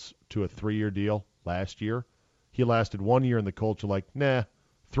Giants to a 3-year deal last year. He lasted 1 year, and the Colts are like, nah,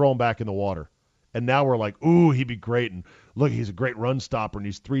 throw him back in the water. And now we're like, ooh, he'd be great. And look, he's a great run stopper, and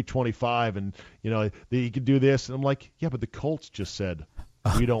he's 325, and, he could do this. And I'm like, yeah, but the Colts just said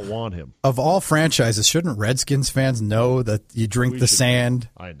we don't want him. Of all franchises, shouldn't Redskins fans know that you drink the sand?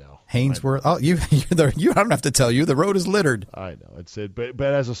 I know. Hainsworth. Oh, you I don't have to tell you. The road is littered. I know. It's it. But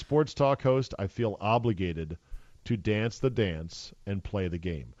as a sports talk host, I feel obligated to dance the dance and play the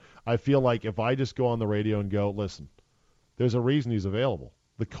game. I feel like if I just go on the radio and go, listen, there's a reason he's available.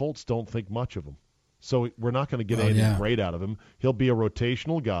 The Colts don't think much of him. So we're not going to get anything great out of him. He'll be a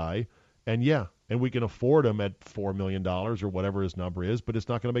rotational guy, and we can afford him at $4 million or whatever his number is, but it's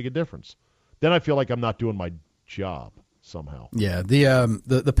not going to make a difference. Then I feel like I'm not doing my job somehow. Yeah,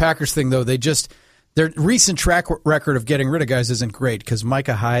 the Packers thing, though, their recent track record of getting rid of guys isn't great, because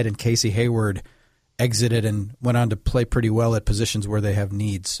Micah Hyde and Casey Hayward exited and went on to play pretty well at positions where they have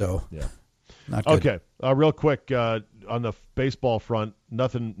needs. So, not good. Okay, real quick, on the baseball front,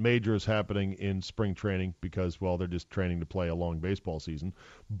 nothing major is happening in spring training because, well, they're just training to play a long baseball season.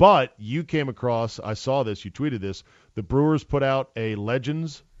 But you came across, I saw this, you tweeted this, the Brewers put out a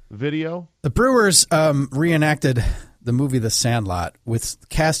Legends video. The Brewers reenacted the movie The Sandlot with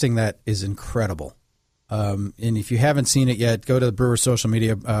casting that is incredible. And if you haven't seen it yet, go to the Brewers social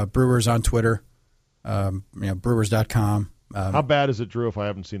media, Brewers on Twitter, Brewers.com. How bad is it, Drew, if I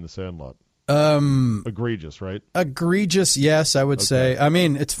haven't seen The Sandlot? Egregious, right? Egregious, yes, I would say. I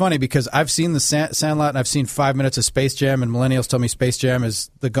mean, it's funny because I've seen The Sandlot and I've seen 5 minutes of Space Jam, and millennials tell me Space Jam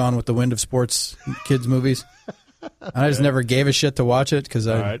is the Gone with the Wind of sports kids movies. And I just never gave a shit to watch it because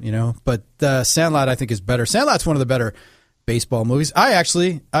But Sandlot I think is better. Sandlot's one of the better baseball movies.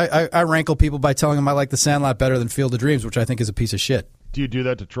 I rankle people by telling them I like The Sandlot better than Field of Dreams, which I think is a piece of shit. Do you do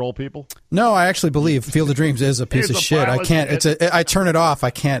that to troll people? No, I actually believe Field of Dreams is a piece of shit. I can't. I turn it off.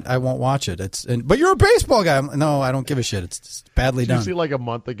 I can't. I won't watch it. But you're a baseball guy. No, I don't give a shit. It's just badly done. Did you see like a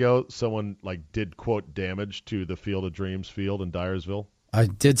month ago someone did quote damage to the Field of Dreams field in Dyersville? I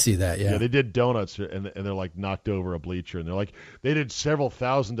did see that, yeah. Yeah, they did donuts, and they're like knocked over a bleacher, and they're like, they did several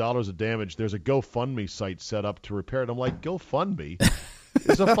 $1,000s of damage. There's a GoFundMe site set up to repair it. I'm like, GoFundMe?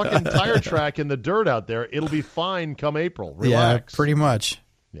 There's a fucking tire track in the dirt out there. It'll be fine come April. Relax. Yeah, pretty much.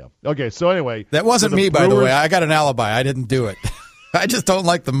 Yeah. Okay, so anyway. That wasn't me, by the way. I got an alibi. I didn't do it. I just don't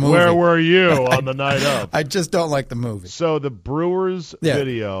like the movie. Where were you on the night of? I just don't like the movie. So the Brewers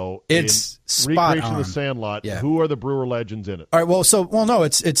video, it's spot Recreation on. of the Sandlot. Yeah. Who are the Brewer legends in it? All right. No,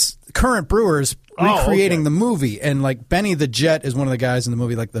 it's current Brewers recreating the movie, and like Benny the Jet is one of the guys in the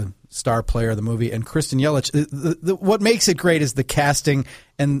movie, like the star player of the movie, and Kristen Yelich. What makes it great is the casting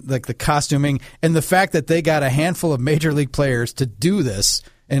and like the costuming, and the fact that they got a handful of major league players to do this.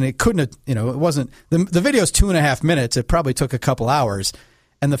 And it couldn't have, it wasn't, the video's 2.5 minutes. It probably took a couple hours.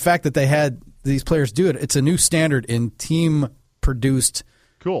 And the fact that they had these players do it, it's a new standard in team-produced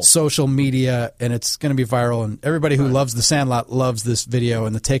social media, and it's going to be viral. And everybody who loves The Sandlot loves this video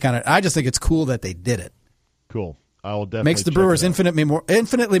and the take on it. I just think it's cool that they did it. Cool. I will definitely Makes the Brewers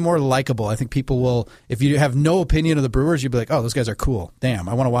infinitely more likable. I think people will, if you have no opinion of the Brewers, you'll be like, oh, those guys are cool. Damn,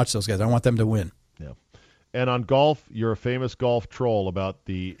 I want to watch those guys. I want them to win. Yeah. And on golf, you're a famous golf troll about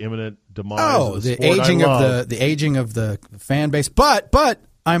the imminent demise of the aging of the fan base. But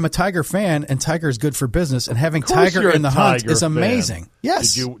I'm a Tiger fan, and Tiger is good for business, and having Tiger in the hunt is amazing. Fan.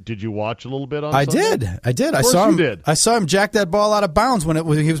 Yes. Did you watch a little bit on Sunday? I did. I saw him jack that ball out of bounds when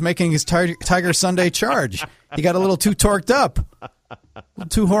he was making his Tiger Sunday charge. He got a little too torqued up, a little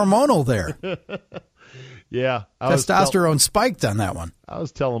too hormonal there. Yeah. Testosterone spiked on that one. I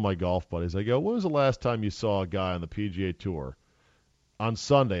was telling my golf buddies, I go, when was the last time you saw a guy on the PGA Tour on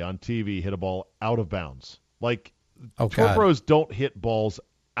Sunday on TV hit a ball out of bounds? Like, tour pros don't hit balls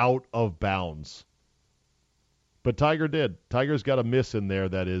out of bounds. But Tiger did. Tiger's got a miss in there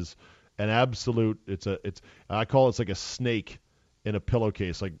that is an absolute, I call it's like a snake in a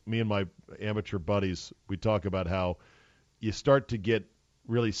pillowcase. Like me and my amateur buddies, we talk about how you start to get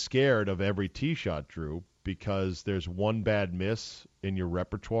really scared of every tee shot, Drew, because there's one bad miss in your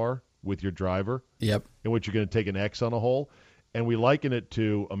repertoire with your driver. Yep. In which you're going to take an X on a hole. And we liken it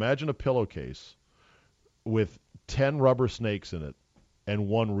to, imagine a pillowcase with 10 rubber snakes in it and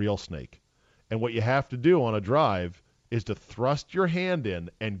one real snake. And what you have to do on a drive is to thrust your hand in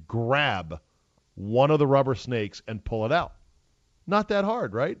and grab one of the rubber snakes and pull it out. Not that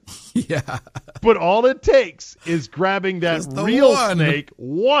hard, right? Yeah. But all it takes is grabbing that real snake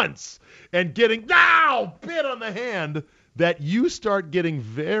once and getting bit on the hand that you start getting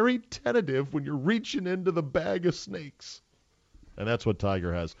very tentative when you're reaching into the bag of snakes. And that's what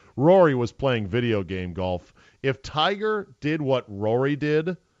Tiger has. Rory was playing video game golf. If Tiger did what Rory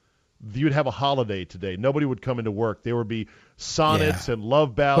did, you'd have a holiday today. Nobody would come into work. There would be sonnets and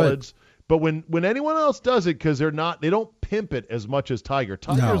love ballads. But when anyone else does it, because they don't pimp it as much as Tiger.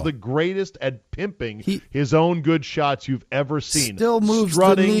 Tiger's the greatest at pimping his own good shots you've ever seen. Still moves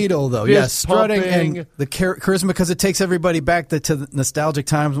the needle, though. Yes, strutting and the charisma, because it takes everybody back to the nostalgic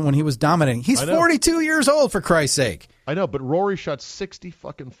times when he was dominating. He's 42 years old, for Christ's sake. I know, but Rory shot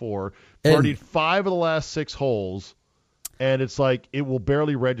 64, birdied 5 of the last 6 holes. And it's like it will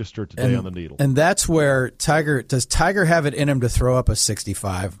barely register today on the needle. And that's where does Tiger have it in him to throw up a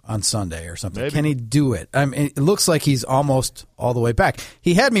 65 on Sunday or something? Maybe. Can he do it? I mean, it looks like he's almost all the way back.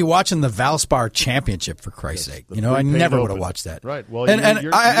 He had me watching the Valspar Championship, for Christ's sake. I never would have watched that. Right. Well,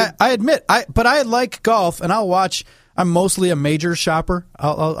 I admit, but I like golf, and I'll watch. I'm mostly a majors shopper.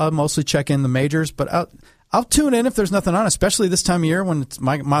 I'll mostly check in the majors, but I'll tune in if there's nothing on, especially this time of year when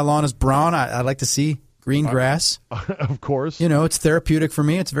my lawn is brown. I like to see green grass. Of course. It's therapeutic for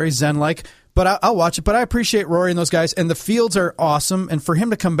me. It's very zen-like. But I'll watch it. But I appreciate Rory and those guys. And the fields are awesome. And for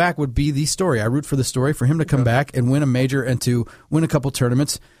him to come back would be the story. I root for the story. For him to come back and win a major and to win a couple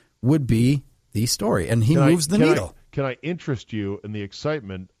tournaments would be the story. And he moves the needle. Can I interest you in the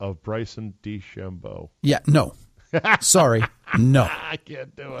excitement of Bryson DeChambeau? Yeah, no. Sorry, no. I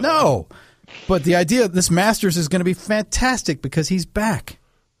can't do it. No. But the idea of this Masters is going to be fantastic because he's back.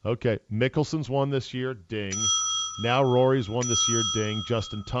 Okay, Mickelson's won this year, ding. Now Rory's won this year, ding.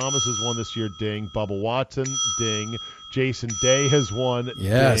 Justin Thomas has won this year, ding. Bubba Watson, ding. Jason Day has won,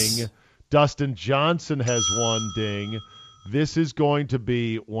 ding. Dustin Johnson has won, ding. This is going to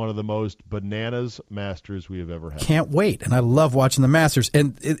be one of the most bananas Masters we have ever had. Can't wait, and I love watching the Masters.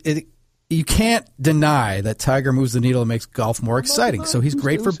 And you can't deny that Tiger moves the needle and makes golf more exciting. So he's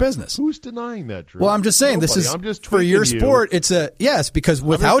great for business. Who's denying that, Drew? Well, I'm just saying this is for your sport. It's because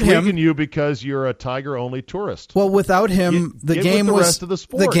without him, you because you're a Tiger-only tourist. Well, without him, the game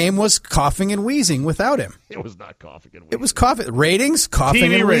was coughing and wheezing. Without him, it was not coughing and wheezing. It was coughing ratings,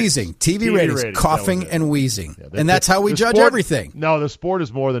 coughing and wheezing. TV ratings, coughing and wheezing, and that's how we judge everything. No, the sport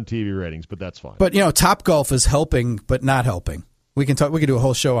is more than TV ratings, but that's fine. But Top Golf is helping, but not helping. We can talk. We can do a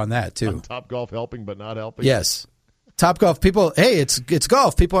whole show on that too. Top Golf helping but not helping. Yes, Top Golf. People, hey, it's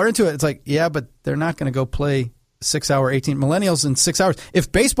golf. People are into it. It's like, yeah, but they're not going to go play 6 hour 18 millennials in 6 hours.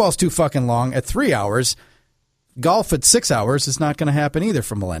 If baseball's too fucking long at 3 hours, golf at 6 hours is not going to happen either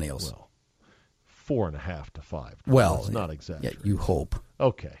for millennials. Well, 4.5 to 5. Well, it's not exactly. Yeah, you hope.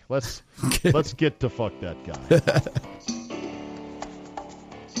 Okay, let's get to fuck that guy.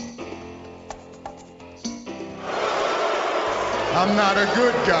 I'm not a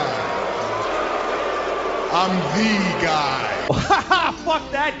good guy. I'm the guy. Fuck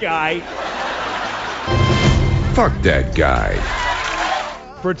that guy. Fuck that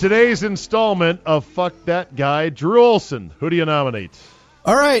guy. For today's installment of Fuck That Guy, Drew Olson, who do you nominate?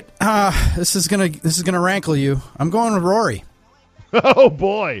 All right, this is gonna rankle you. I'm going with Rory. Oh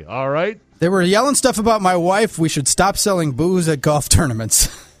boy! All right. They were yelling stuff about my wife. We should stop selling booze at golf tournaments.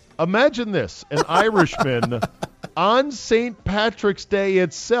 Imagine this: an Irishman on St. Patrick's Day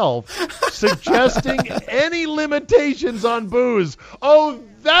itself suggesting any limitations on booze. Oh,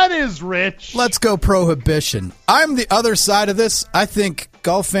 that is rich. Let's go prohibition. I'm the other side of this. I think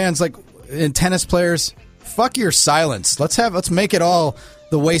golf fans and tennis players, fuck your silence. Let's make it all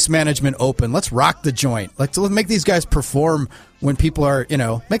the waste management open. Let's rock the joint. Let's make these guys perform when people are,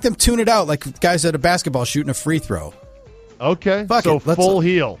 make them tune it out like guys at a basketball shooting a free throw. Okay, fuck so it. Full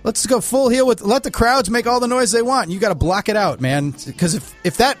heel. Let's go full heel let the crowds make all the noise they want. You got to block it out, man. Because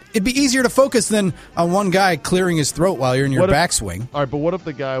if that, it'd be easier to focus than on one guy clearing his throat while you're in your backswing. All right, but what if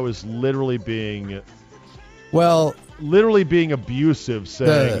the guy was literally being abusive,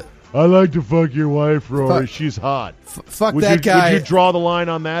 saying, "I like to fuck your wife, Rory. She's hot." Fuck that guy. Would you draw the line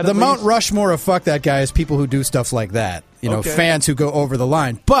on that? The Mount Rushmore of fuck that guy is people who do stuff like that. Fans who go over the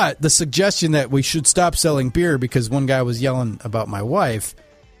line. But the suggestion that we should stop selling beer because one guy was yelling about my wife.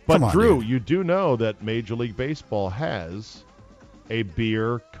 But Drew, you do know that Major League Baseball has a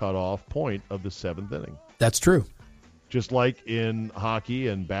beer cutoff point of the 7th inning. That's true. Just like in hockey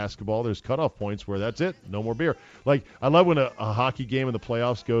and basketball, there's cutoff points where that's it. No more beer. Like, I love when a hockey game in the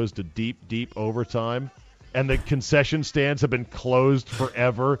playoffs goes to deep, deep overtime, and the concession stands have been closed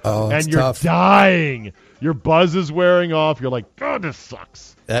forever, and you're tough. Dying. Your buzz is wearing off. You're like, God, this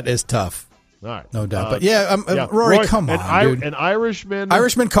sucks. That is tough. All right. No doubt. But Rory, come on, dude. An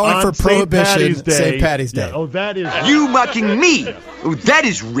Irishman calling for prohibition St. Patty's Day. Yeah, that is... You mocking me. Oh, that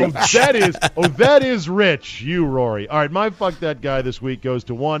is rich. That is rich, you, Rory. All right, my fuck that guy this week goes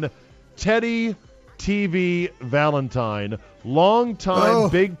to one Teddy TV Valentine, longtime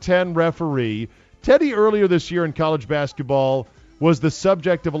Big Ten referee. Teddy, earlier this year in college basketball, was the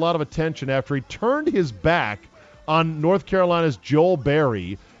subject of a lot of attention after he turned his back on North Carolina's Joel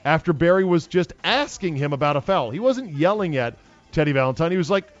Berry after Berry was just asking him about a foul. He wasn't yelling at Teddy Valentine. He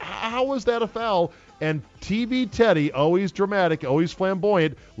was like, how was that a foul? And TV Teddy, always dramatic, always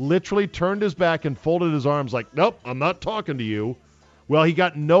flamboyant, literally turned his back and folded his arms like, nope, I'm not talking to you. Well, he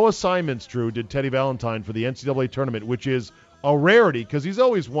got no assignments, Drew, did Teddy Valentine, for the NCAA tournament, which is a rarity because he's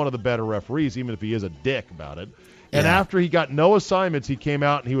always one of the better referees, even if he is a dick about it. And after he got no assignments, he came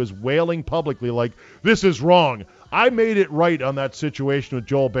out and he was wailing publicly like, this is wrong. I made it right on that situation with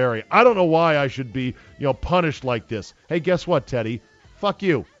Joel Berry. I don't know why I should be, punished like this. Hey, guess what, Teddy? Fuck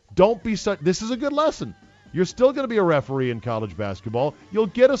you. Don't be such. This is a good lesson. You're still going to be a referee in college basketball. You'll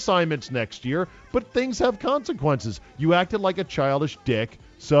get assignments next year, but things have consequences. You acted like a childish dick,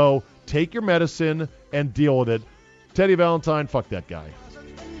 so take your medicine and deal with it. Teddy Valentine, fuck that guy.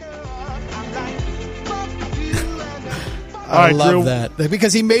 I love Drew. That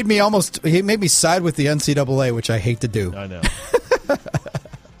because he made me side with the NCAA, which I hate to do. I know. All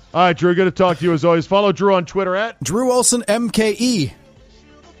right, Drew, good to talk to you as always. Follow Drew on Twitter at Drew Olson MKE.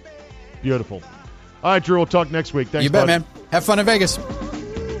 Beautiful. All right, Drew, we'll talk next week. Thanks, you bet, man. Have fun in Vegas.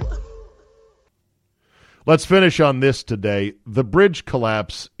 Let's finish on this today. The bridge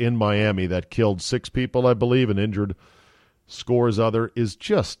collapse in Miami that killed 6 people, I believe, and injured scores other is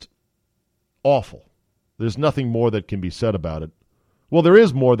just awful. There's nothing more that can be said about it. Well, there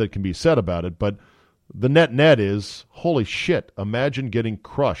is more that can be said about it, but the net is, holy shit, imagine getting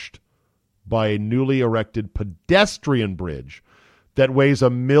crushed by a newly erected pedestrian bridge that weighs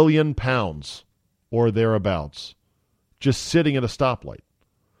 1 million pounds or thereabouts, just sitting at a stoplight.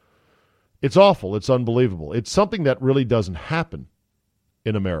 It's awful. It's unbelievable. It's something that really doesn't happen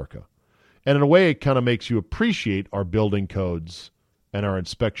in America. And in a way, it kind of makes you appreciate our building codes and our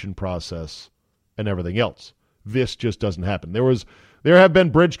inspection process and everything else. This just doesn't happen. There have been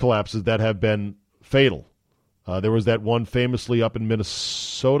bridge collapses that have been fatal. There was that one famously up in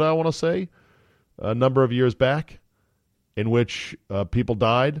Minnesota, I want to say, a number of years back, in which people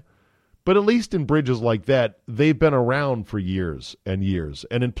died. But at least in bridges like that, they've been around for years and years.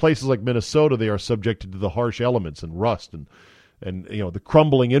 And in places like Minnesota, they are subjected to the harsh elements and rust and the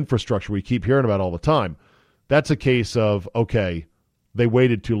crumbling infrastructure we keep hearing about all the time. That's a case of, okay, they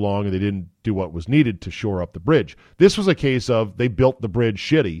waited too long and they didn't do what was needed to shore up the bridge. This was a case of they built the bridge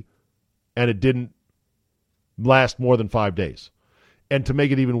shitty and it didn't last more than 5 days. And to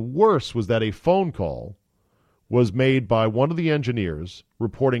make it even worse was that a phone call was made by one of the engineers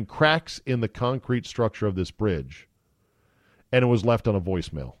reporting cracks in the concrete structure of this bridge, and it was left on a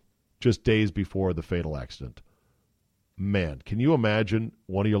voicemail just days before the fatal accident. Man, can you imagine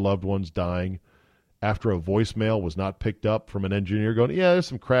one of your loved ones dying after a voicemail was not picked up from an engineer going, yeah, there's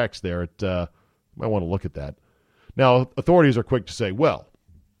some cracks there. You might want to look at that. Now, authorities are quick to say, well,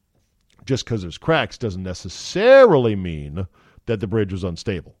 just because there's cracks doesn't necessarily mean that the bridge was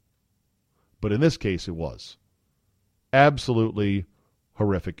unstable. But in this case, it was. Absolutely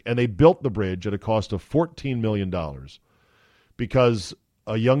horrific. And they built the bridge at a cost of $14 million because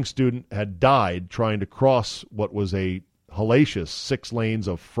a young student had died trying to cross what was a hellacious 6 lanes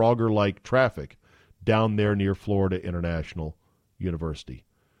of Frogger-like traffic down there near Florida International University.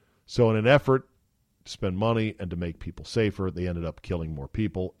 So in an effort to spend money and to make people safer, they ended up killing more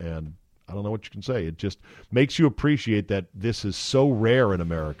people. And I don't know what you can say. It just makes you appreciate that this is so rare in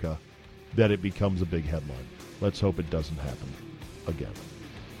America that it becomes a big headline. Let's hope it doesn't happen again.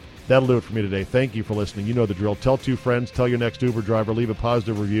 That'll do it for me today. Thank you for listening. You know the drill. Tell 2 friends. Tell your next Uber driver. Leave a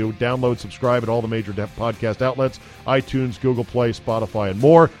positive review. Download, subscribe at all the major podcast outlets, iTunes, Google Play, Spotify, and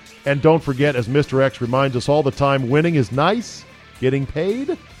more. And don't forget, as Mr. X reminds us all the time, winning is nice. Getting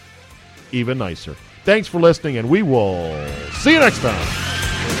paid, even nicer. Thanks for listening, and we will see you next time.